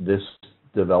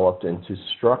developed into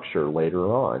structure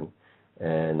later on,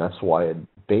 and that's why it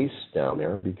based down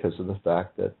there, because of the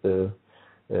fact that the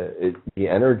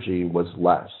energy was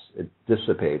less. It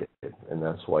dissipated, and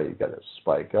that's why you got a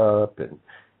spike up, and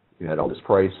you had all this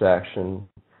price action,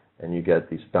 and you get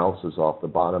these bounces off the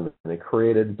bottom, and it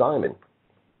created a diamond,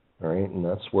 right? And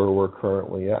that's where we're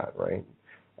currently at, right?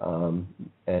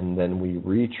 And then we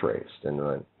retraced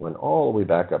and went all the way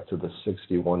back up to the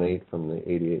 61.8 from the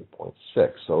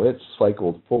 88.6. So it's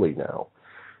cycled fully now.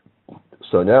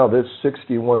 So now this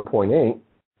 61.8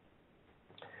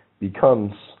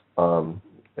 becomes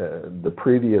the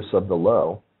previous of the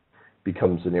low,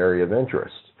 becomes an area of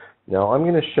interest. Now I'm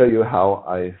going to show you how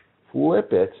I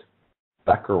flip it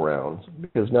back around,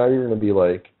 because now you're going to be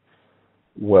like,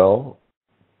 well,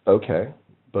 okay,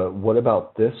 but what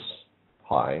about this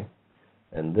high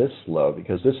and this low?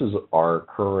 Because this is our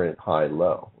current high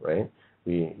low, right?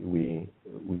 We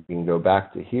can go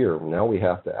back to here. Now we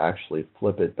have to actually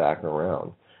flip it back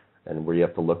around, and we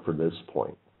have to look for this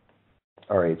point.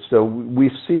 All right, so we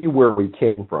see where we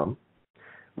came from.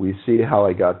 We see how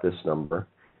I got this number.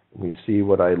 We see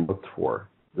what I looked for.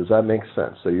 Does that make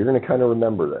sense? So you're going to kind of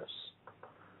remember this.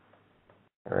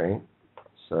 All right,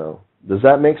 so does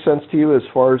that make sense to you as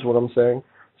far as what I'm saying?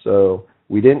 So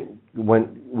we didn't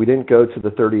when we didn't go to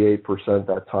the 38%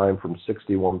 that time from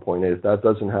 61.8. If that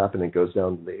doesn't happen, it goes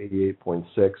down to the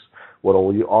 88.6. What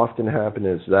will often happen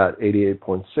is that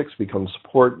 88.6 becomes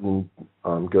support and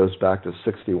goes back to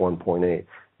 61.8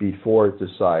 before it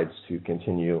decides to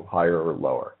continue higher or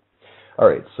lower. All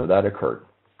right, so that occurred.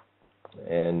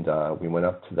 And we went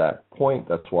up to that point.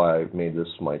 That's why I've made this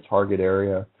my target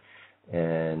area.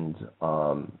 And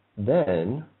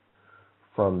then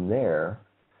from there,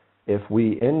 if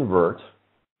we invert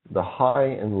the high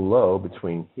and low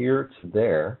between here to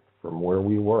there from where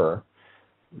we were,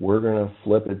 we're going to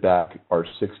flip it back. Our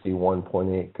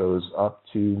 61.8 goes up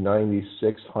to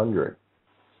 9,600.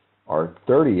 Our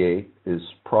 38 is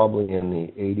probably in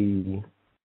the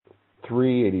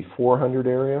 8,400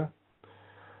 area,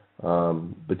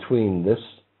 between this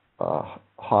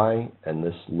high and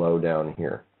this low down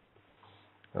here.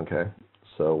 Okay,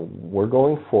 so we're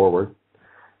going forward,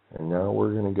 and now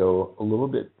we're going to go a little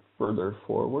bit further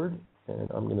forward, and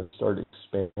I'm going to start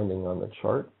expanding on the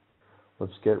chart.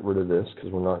 Let's get rid of this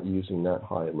because we're not using that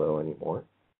high-low anymore.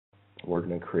 We're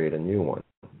going to create a new one.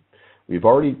 We've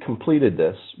already completed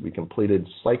this. We completed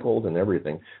cycled and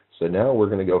everything. So now we're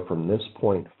going to go from this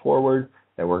point forward,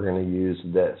 and we're going to use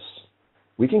this.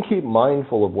 We can keep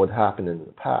mindful of what happened in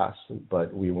the past,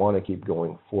 but we want to keep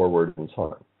going forward in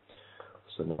time.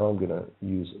 So now I'm going to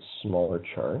use a smaller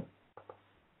chart.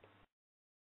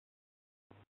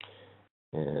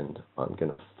 And I'm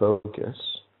going to focus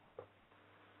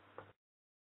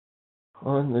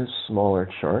on this smaller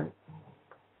chart.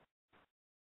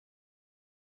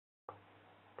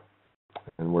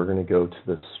 And we're going to go to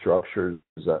the structures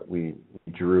that we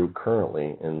drew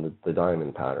currently in the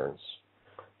diamond patterns.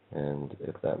 And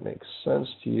if that makes sense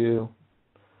to you.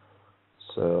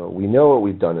 So we know what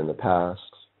we've done in the past.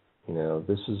 You know,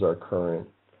 this is our current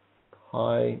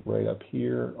high right up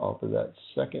here off of that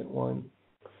second one.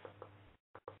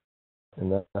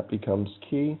 And that becomes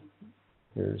key.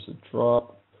 Here's a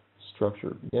drop,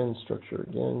 structure again, structure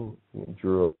again. We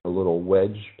drew a little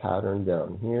wedge pattern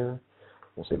down here.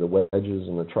 We'll say the wedges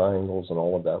and the triangles and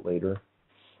all of that later.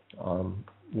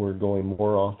 We're going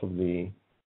more off of the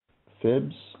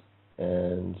fibs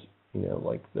and, you know,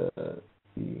 like the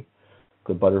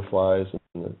butterflies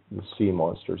and the sea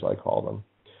monsters, I call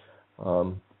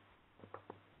them.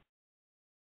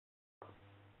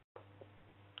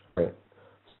 Right.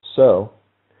 So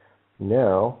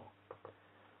now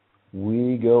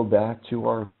we go back to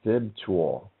our fib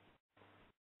tool.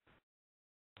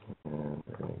 And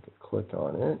we're going to click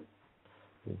on it.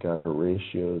 We've got the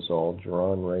ratios all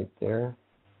drawn right there.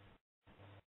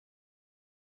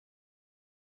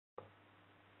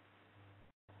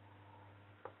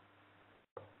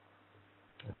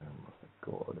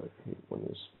 God, I hate when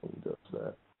this thing does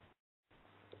that.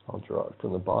 I'll draw it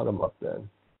from the bottom up then.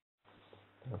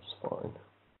 That's fine.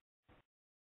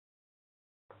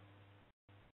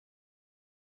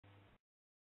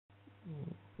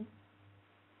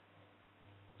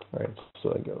 All right,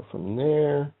 so I go from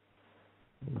there,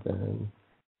 and then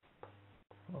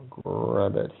I'll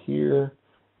grab it here,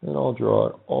 and I'll draw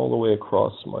it all the way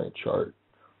across my chart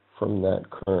from that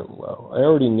current low. I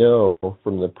already know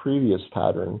from the previous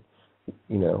pattern,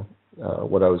 you know,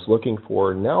 what I was looking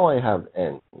for. Now I have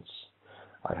ends.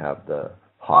 I have the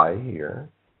high here,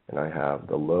 and I have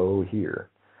the low here.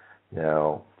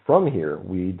 Now, from here,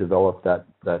 we developed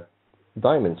that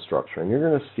diamond structure, and you're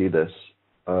going to see this.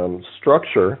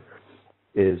 Structure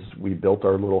is we built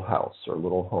our little house, our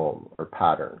little home, our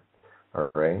pattern, all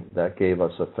right? That gave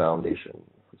us a foundation,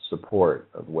 support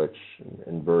of which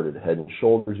inverted head and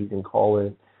shoulders, you can call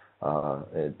it,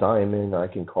 a diamond, I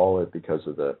can call it because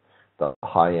of the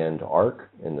high-end arc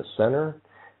in the center.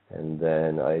 And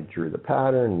then I drew the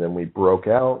pattern, and then we broke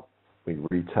out. We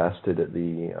retested at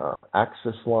the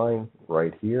axis line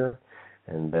right here,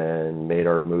 and then made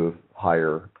our move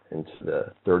higher into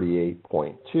the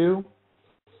 38.2,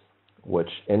 which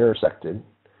intersected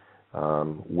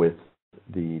with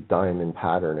the diamond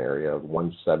pattern area of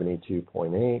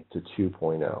 172.8 to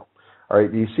 2.0. All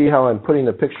right, do you see how I'm putting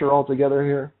the picture all together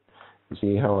here? You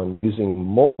see how I'm using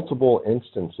multiple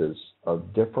instances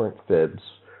of different fibs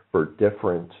for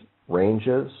different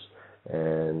ranges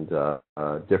and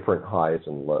different highs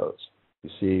and lows. You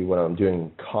see what I'm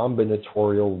doing,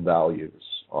 combinatorial values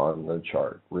on the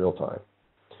chart, real time.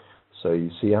 So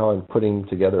you see how I'm putting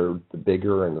together the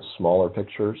bigger and the smaller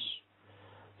pictures?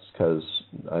 It's because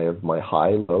I have my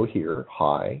high, low here,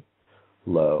 high,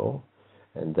 low,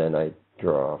 and then I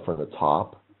draw from the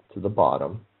top to the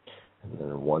bottom, and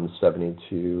then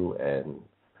 172 and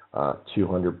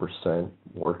 200%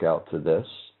 work out to this.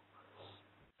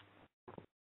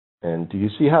 And do you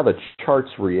see how the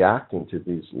chart's reacting to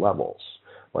these levels?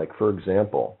 Like, for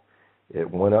example, it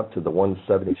went up to the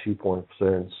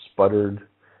 172%, sputtered,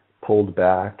 pulled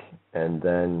back, and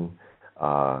then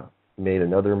made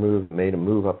another move, made a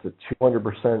move up to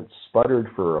 200%, sputtered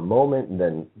for a moment, and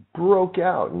then broke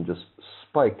out and just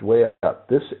spiked way up.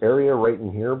 This area right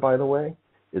in here, by the way,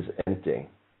 is empty.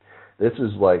 This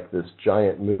is like this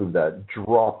giant move that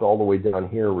dropped all the way down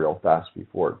here real fast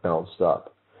before it bounced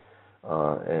up.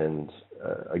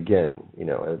 Again, you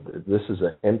know, this is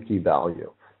an empty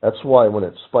value. That's why when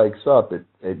it spikes up,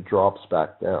 it drops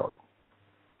back down.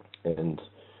 And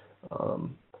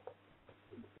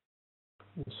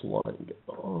this line get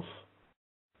off.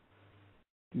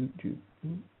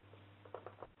 Don't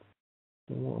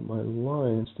want my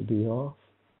lines to be off.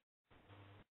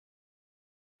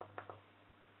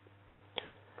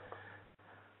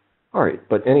 All right,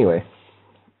 but anyway,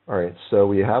 all right, so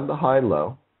we have the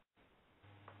high-low,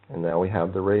 and now we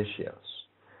have the ratios.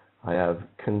 I have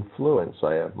confluence.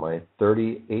 I have my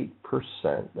 38%.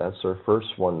 That's our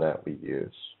first one that we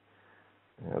use.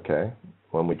 Okay,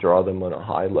 when we draw them on a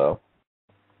high-low.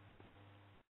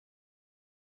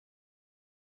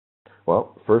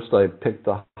 Well, first I pick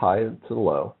the high to the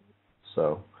low.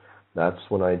 So that's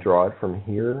when I draw it from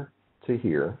here to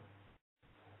here.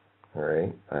 All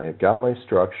right, I've got my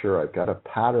structure. I've got a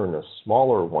pattern, a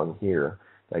smaller one here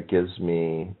that gives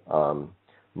me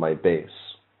my base.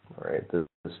 All right, this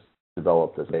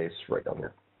developed as base right down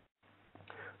here.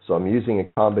 So I'm using a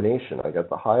combination. I got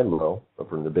the high-low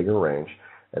from the bigger range,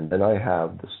 and then I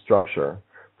have the structure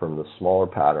from the smaller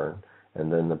pattern, and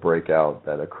then the breakout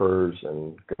that occurs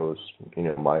and goes, you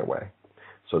know, my way.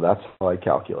 So that's how I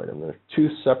calculate them. They're two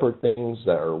separate things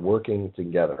that are working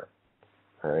together.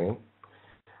 All right.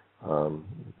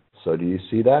 So do you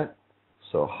see that?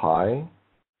 So high,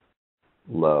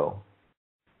 low.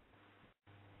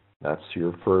 That's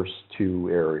your first two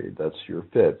areas. That's your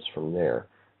fibs from there.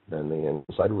 Then the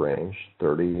inside range,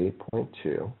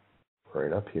 38.2,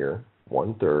 right up here,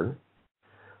 1/3,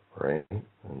 right?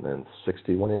 And then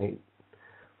 61.8,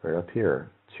 right up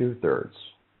here, 2/3.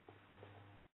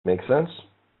 Make sense?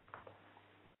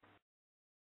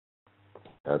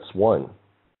 That's one.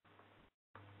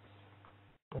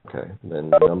 Okay, then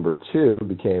number two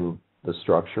became the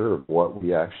structure of what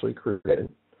we actually created,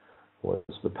 was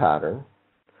the pattern.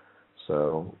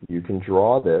 So you can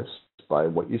draw this by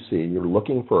what you see. You're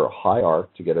looking for a high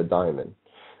arc to get a diamond.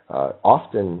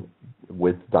 Often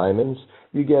with diamonds,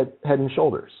 you get head and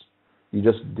shoulders. You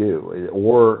just do,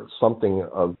 or something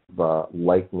of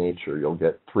like nature. You'll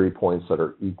get 3 points that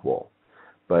are equal,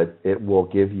 but it will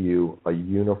give you a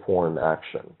uniform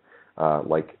action.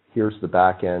 Like here's the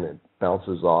back end, it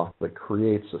bounces off, but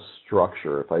creates a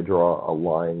structure. If I draw a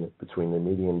line between the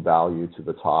median value to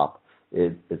the top,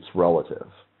 it's relative.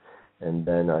 And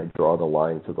then I draw the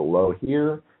line to the low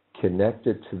here, connect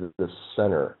it to the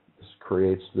center. This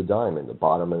creates the diamond, the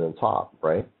bottom and the top,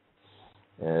 right?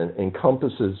 And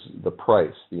encompasses the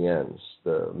price, the ends,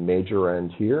 the major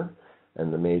end here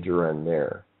and the major end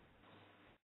there.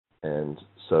 And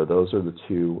so those are the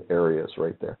two areas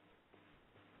right there.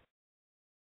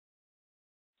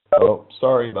 Oh,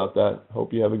 sorry about that.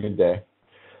 Hope you have a good day.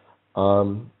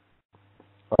 All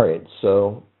right,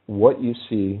 so what you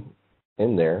see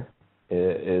in there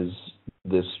is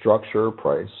this structure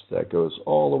price that goes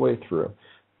all the way through.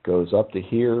 Goes up to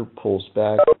here, pulls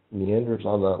back, meanders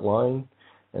on that line,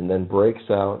 and then breaks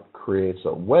out, creates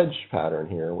a wedge pattern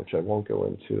here, which I won't go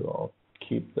into. I'll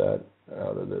keep that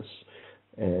out of this.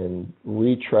 And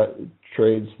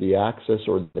retrades the axis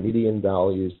or the median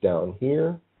values down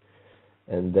here,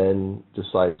 and then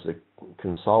decides to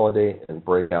consolidate and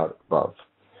break out above.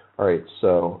 All right,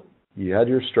 so you had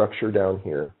your structure down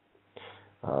here.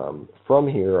 From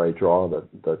here, I draw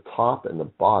the top and the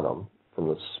bottom from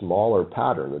the smaller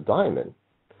pattern, the diamond,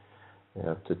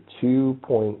 up to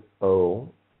 2.0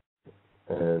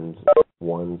 and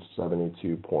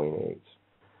 172.8.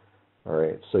 All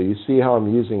right, so you see how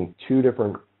I'm using two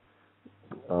different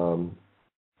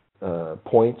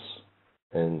points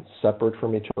and separate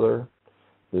from each other.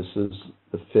 This is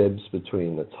the fibs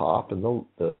between the top and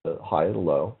the high and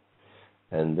low.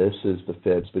 And this is the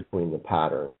fibs between the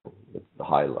pattern, the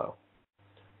high-low.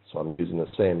 So I'm using the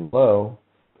same low,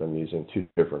 but I'm using two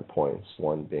different points,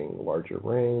 one being the larger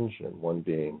range and one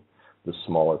being the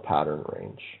smaller pattern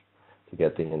range to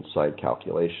get the inside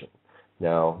calculation.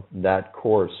 Now, that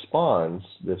corresponds,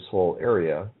 this whole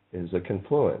area is a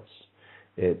confluence.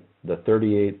 The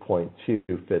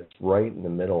 38.2 fits right in the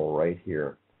middle right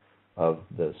here of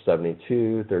the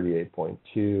 72,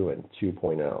 38.2, and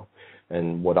 2.0.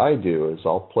 And what I do is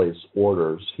I'll place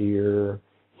orders here,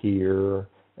 here,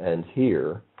 and and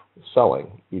here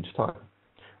selling each time,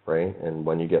 right? And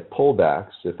when you get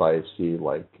pullbacks, if I see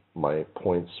like my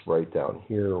points right down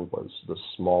here was the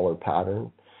smaller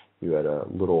pattern, you had a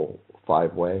little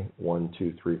 5-way, 1,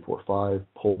 2, 3, 4, 5,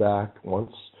 pull back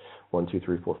once, 1, 2,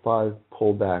 3, 4, 5,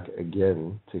 pull back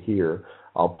again to here.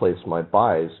 I'll place my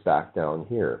buys back down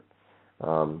here,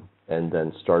 and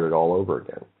then start it all over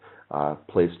again.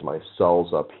 Placed my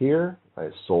sells up here. I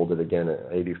sold it again at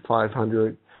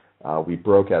 8,500. We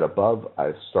broke out above.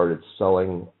 I started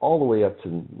selling all the way up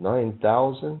to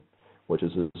 9,000, which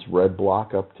is this red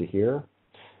block up to here.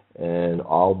 And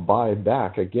I'll buy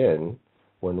back again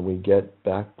when we get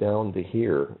back down to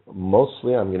here.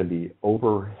 Mostly I'm going to be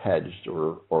over hedged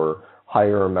or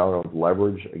higher amount of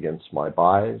leverage against my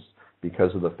buys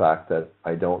because of the fact that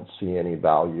I don't see any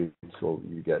value until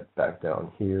you get back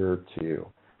down here to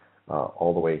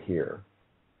all the way here.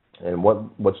 And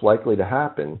what's likely to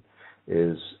happen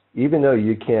is, even though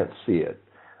you can't see it,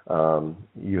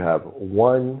 you have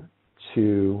 1,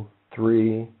 2,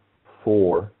 3,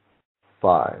 4,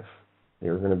 5.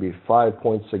 There are going to be 5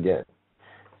 points again.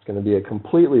 It's going to be a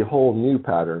completely whole new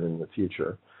pattern in the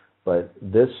future, but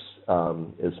this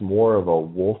is more of a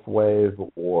wolf wave,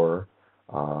 or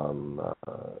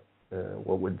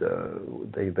what would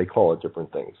they call it,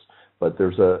 different things. But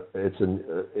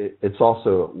it's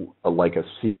also like a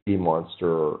sea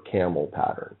monster or camel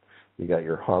pattern. You got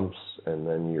your humps and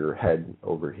then your head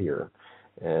over here,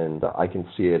 and I can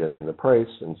see it in the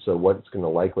price. And so what's going to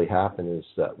likely happen is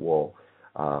that we'll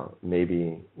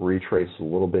maybe retrace a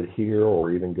little bit here, or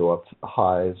even go up to the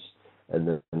highs and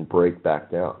then break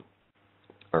back down.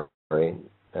 All right.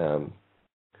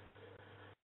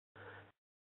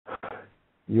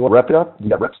 You want to rep it up? You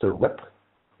got reps to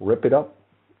rip it up?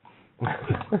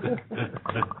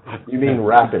 You mean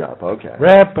wrap it up? Okay.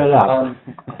 Wrap it up.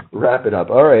 Wrap it up.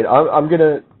 All right. I'm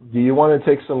gonna. Do you want to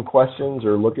take some questions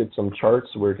or look at some charts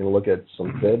where we can look at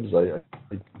some fibs?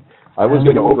 I was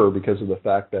going to go over because of the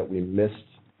fact that we missed,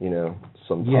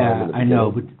 some time. Yeah, in the I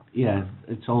know, but yeah,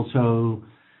 it's also,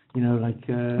 like.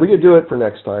 We could do it for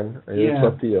next time. It's Yeah.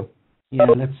 up to you. Yeah,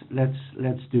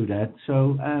 let's do that.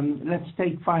 So let's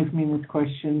take 5-minute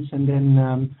questions, and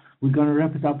then we're gonna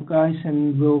wrap it up, guys,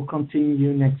 and we'll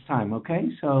continue next time. Okay?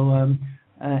 So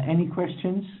any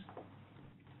questions?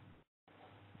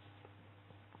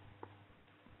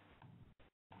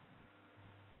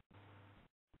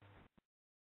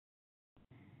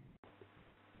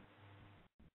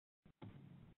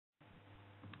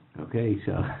 Okay,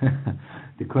 so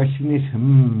the question is,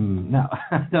 no,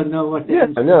 I don't know what. Yeah,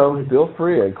 I know. Feel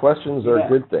free. And questions are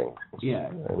good things. Yeah.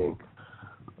 I mean,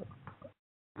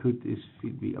 could this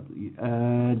feed be up?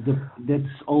 That's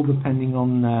all depending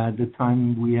on the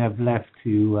time we have left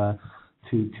to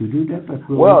do that. But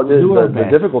we'll do our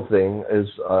best. The difficult thing is,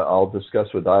 I'll discuss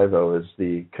with Ivo, is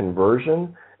the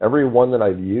conversion. Every one that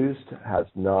I've used has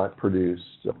not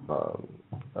produced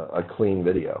a clean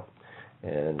video,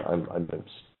 and I'm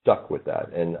stuck with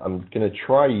that. And I'm going to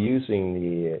try using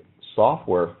the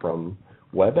software from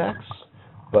WebEx,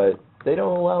 but they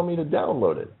don't allow me to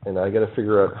download it, and I got to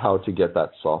figure out how to get that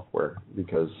software,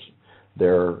 because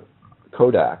their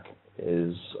codec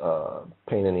is a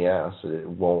pain in the ass. It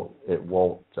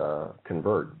won't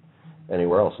convert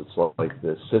anywhere else. It's like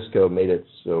the Cisco made it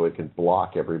so it could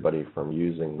block everybody from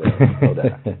using the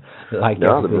codec.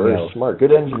 No, they're very smart,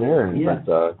 good engineering,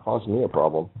 but caused me a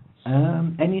problem.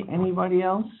 Anybody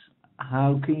else?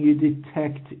 How can you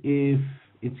detect if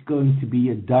it's going to be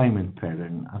a diamond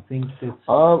pattern? I think that's...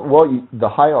 the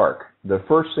high arc. The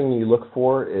first thing you look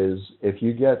for is if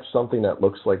you get something that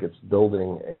looks like it's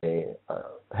building a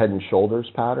head and shoulders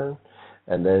pattern,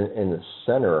 and then in the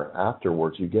center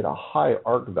afterwards you get a high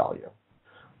arc value.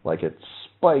 Like it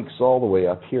spikes all the way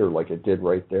up here like it did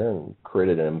right there and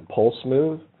created an impulse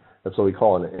move. That's what we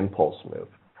call an impulse move.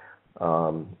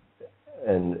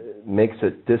 And makes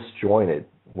it disjointed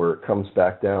where it comes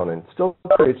back down and still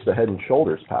creates the head and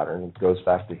shoulders pattern. It goes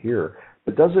back to here,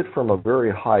 but does it from a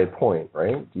very high point,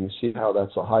 right? Do you see how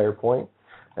that's a higher point?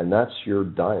 And that's your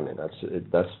diamond.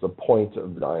 That's the point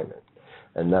of the diamond.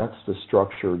 And that's the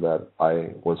structure that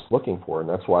I was looking for, and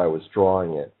that's why I was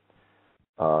drawing it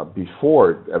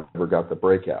before it ever got the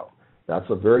breakout. That's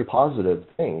a very positive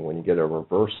thing when you get a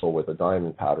reversal with a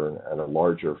diamond pattern and a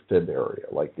larger fib area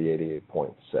like the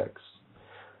 88.6.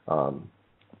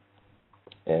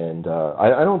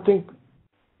 I don't think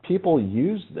people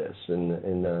use this.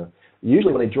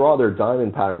 Usually when they draw their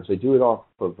diamond patterns, they do it off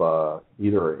of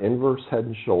either an inverse head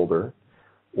and shoulder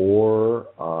or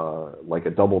like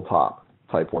a double top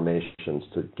type formations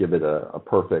to give it a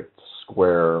perfect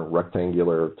square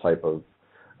rectangular type of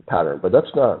pattern. But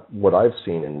that's not what I've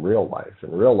seen in real life.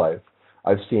 In real life,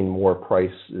 I've seen more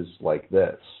prices like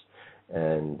this,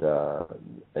 and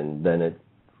then it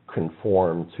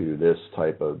conformed to this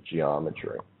type of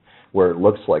geometry, where it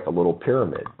looks like a little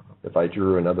pyramid. If I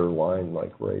drew another line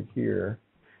like right here,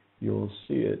 you'll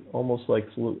see it almost like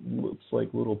looks like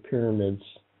little pyramids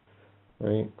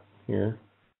right here.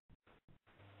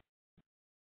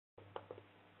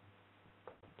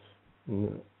 And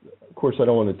of course, I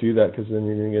don't want to do that because then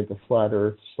you're going to get the flat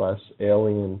Earth /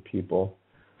 alien people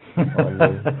on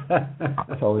me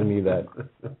telling me that,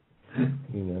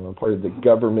 I'm part of the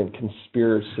government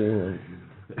conspiracy and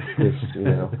this,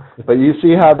 But you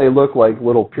see how they look like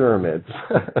little pyramids.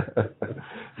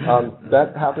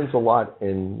 That happens a lot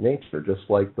in nature, just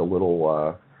like the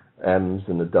little M's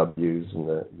and the W's and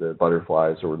the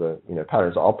butterflies or the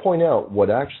patterns. I'll point out what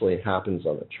actually happens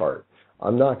on the chart.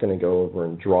 I'm not going to go over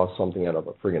and draw something out of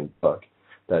a friggin' book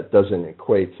that doesn't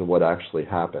equate to what actually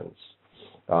happens.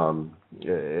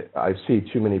 I see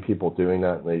too many people doing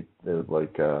that, and they're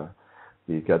like,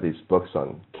 you've got these books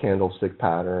on candlestick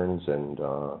patterns, and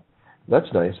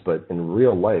that's nice, but in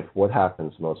real life, what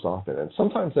happens most often? And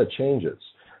sometimes that changes.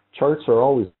 Charts are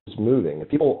always moving. If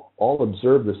people all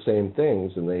observe the same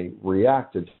things and they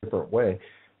react a different way,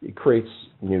 it creates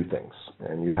new things,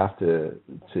 and you have to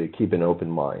keep an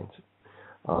open mind.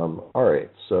 All right,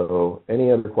 so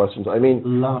any other questions? I mean,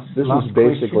 this is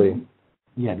basically... Question.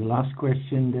 Yeah, the last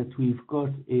question that we've got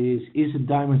is a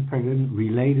diamond pattern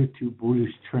related to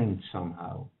bullish trends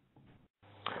somehow?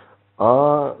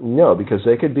 No, because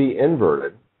they could be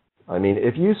inverted. I mean,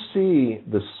 if you see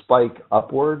the spike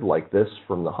upward like this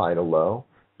from the high to low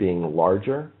being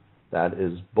larger, that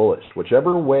is bullish,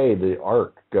 whichever way the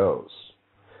arc goes.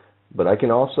 But I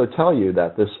can also tell you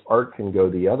that this arc can go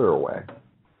the other way.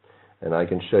 And I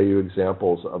can show you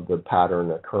examples of the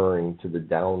pattern occurring to the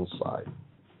downside.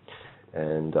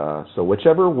 And so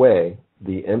whichever way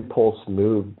the impulse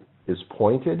move is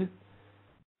pointed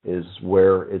is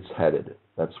where it's headed.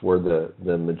 That's where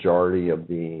the majority of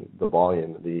the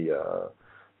volume, the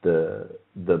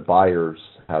buyers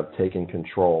have taken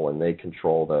control, and they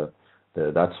control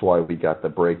that's why we got the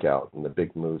breakout and the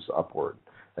big moves upward.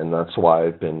 And that's why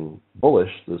I've been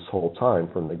bullish this whole time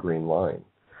from the green line.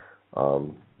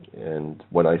 And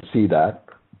when I see that,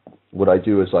 what I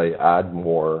do is I add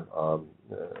more,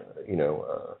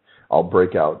 I'll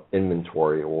break out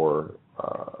inventory or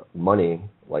money.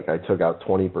 Like I took out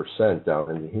 20%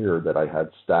 down in here that I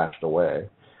had stashed away,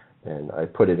 and I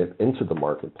put it into the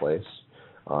marketplace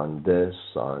on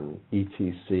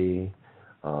ETC,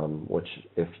 which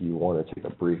if you want to take a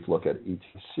brief look at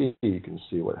ETC, you can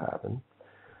see what happened.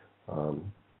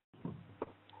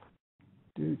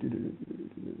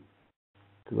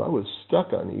 Because I was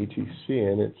stuck on ETC,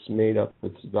 and it's made up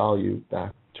its value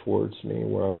back towards me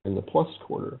where I'm in the plus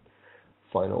quarter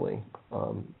finally.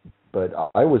 But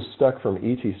I was stuck from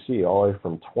ETC all the way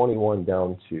from 21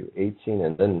 down to 18,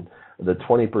 and then the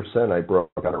 20% I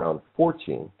broke out around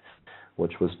 14,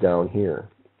 which was down here.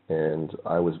 And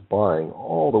I was buying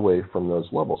all the way from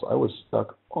those levels. I was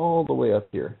stuck all the way up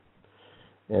here.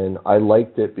 And I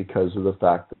liked it because of the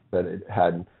fact that it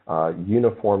had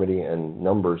uniformity and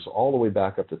numbers all the way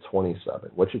back up to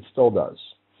 27, which it still does.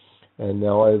 And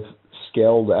now I've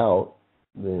scaled out,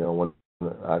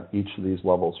 at each of these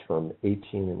levels from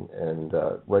 18 and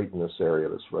right in this area,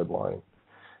 this red line.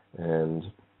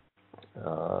 And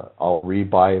I'll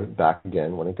rebuy back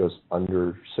again when it goes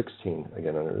under 16,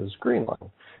 again under this green line.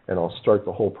 And I'll start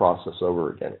the whole process over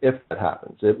again, if that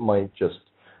happens. It might just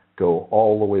go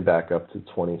all the way back up to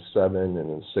 27 and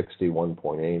then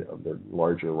 61.8 of the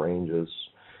larger ranges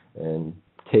and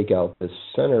take out this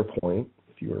center point.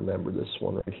 If you remember this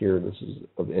one right here, this is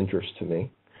of interest to me.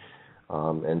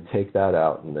 And take that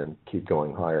out and then keep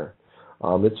going higher.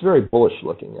 It's very bullish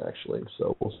looking, actually,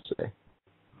 so we'll see.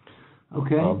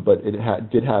 Okay. But it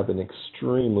did have an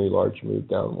extremely large move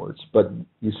downwards. But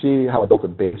you see how I built a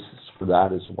basis for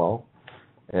that as well.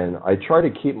 And I try to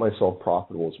keep myself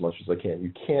profitable as much as I can.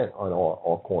 You can't on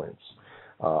all coins.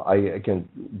 I can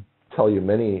tell you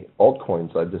many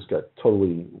altcoins I've just got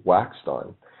totally waxed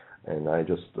on. And I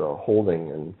just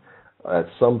holding, and at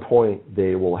some point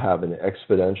they will have an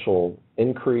exponential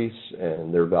increase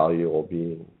and their value will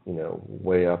be,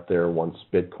 way up there once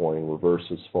Bitcoin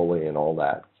reverses fully and all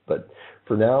that. But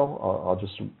for now, I'll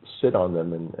just sit on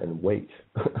them and wait.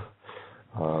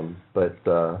 But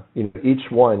each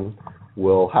one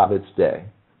will have its day.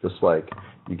 Just like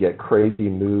you get crazy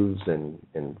moves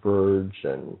in Verge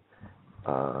and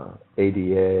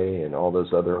ADA and all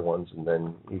those other ones, and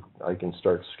then I can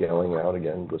start scaling out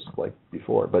again just like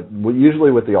before. But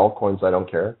usually with the altcoins, I don't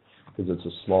care because it's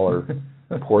a smaller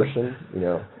portion,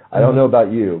 I don't know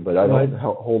about you, but I don't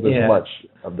hold as much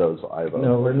of those IVO.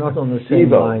 No, we're not on the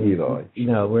same line. Evo.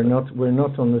 No, we're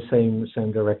not on the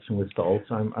same direction with the alts.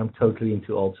 I'm totally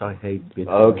into alts. I hate Bitcoin.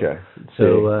 Okay.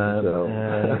 So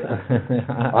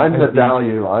I'm the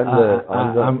value.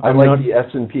 I'm like the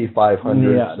S&P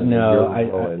 500. Yeah, no,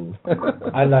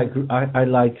 I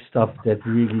like stuff that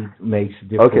really makes a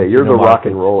difference. Okay, you're the rock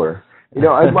and roller.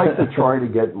 I'd like to try to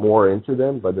get more into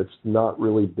them, but it's not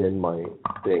really been my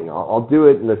thing. I'll do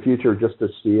it in the future just to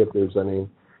see if there's any,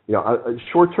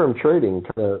 short-term trading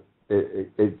kind of,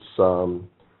 it's,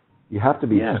 you have to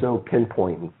be so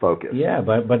pinpoint and focused. Yeah,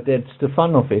 but that's the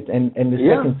fun of it. And the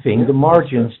second thing, the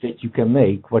margins that you can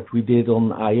make, what we did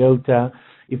on IOTA,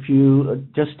 if you,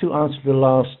 just to answer the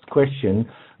last question,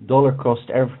 dollar cost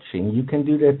averaging, you can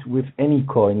do that with any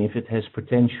coin if it has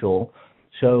potential.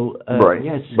 So right,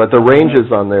 yes, but the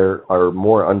ranges on there are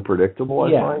more unpredictable.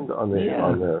 I find on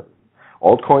the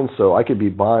altcoins. So I could be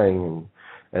buying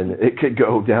and it could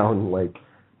go down like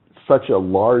such a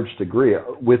large degree.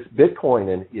 With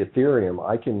Bitcoin and Ethereum,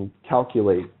 I can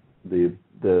calculate the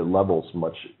levels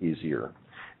much easier,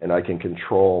 and I can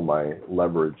control my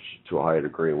leverage to a high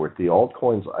degree. With the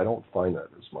altcoins, I don't find that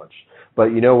as much.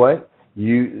 But you know what?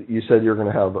 You said you're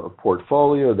going to have a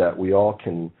portfolio that we all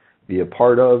can be a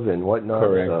part of and whatnot.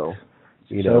 Correct. So,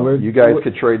 you guys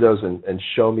could trade those and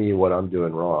show me what I'm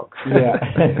doing wrong. Yeah,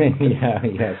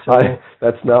 yeah. So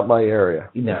that's not my area.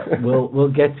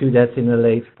 We'll get to that in a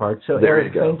later part. So there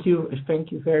Eric, you go.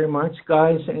 thank you very much,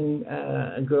 guys and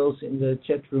girls in the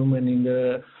chat room and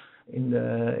in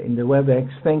the WebEx.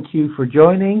 Thank you for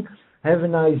joining. Have a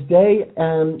nice day.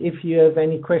 If you have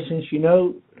any questions,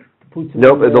 put them.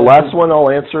 Nope. The last one I'll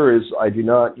answer is I do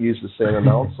not use the same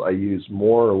amounts. I use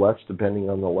more or less depending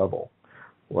on the level.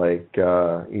 Like,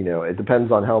 it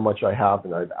depends on how much I have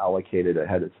and I've allocated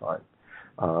ahead of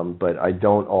time. But I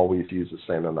don't always use the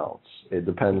same amounts. It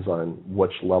depends on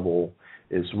which level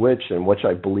is which and which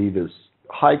I believe is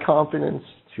high confidence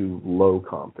to low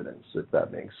confidence, if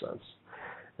that makes sense.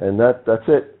 And that's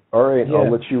it. All right, I'll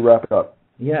let you wrap it up.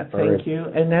 Yeah, thank you.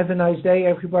 And have a nice day,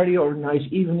 everybody, or a nice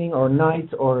evening, or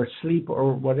night, or sleep,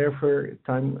 or whatever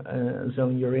time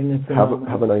zone you're in.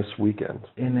 Have a nice weekend.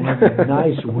 And have a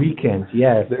nice weekend,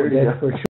 yeah. There you go. For sure.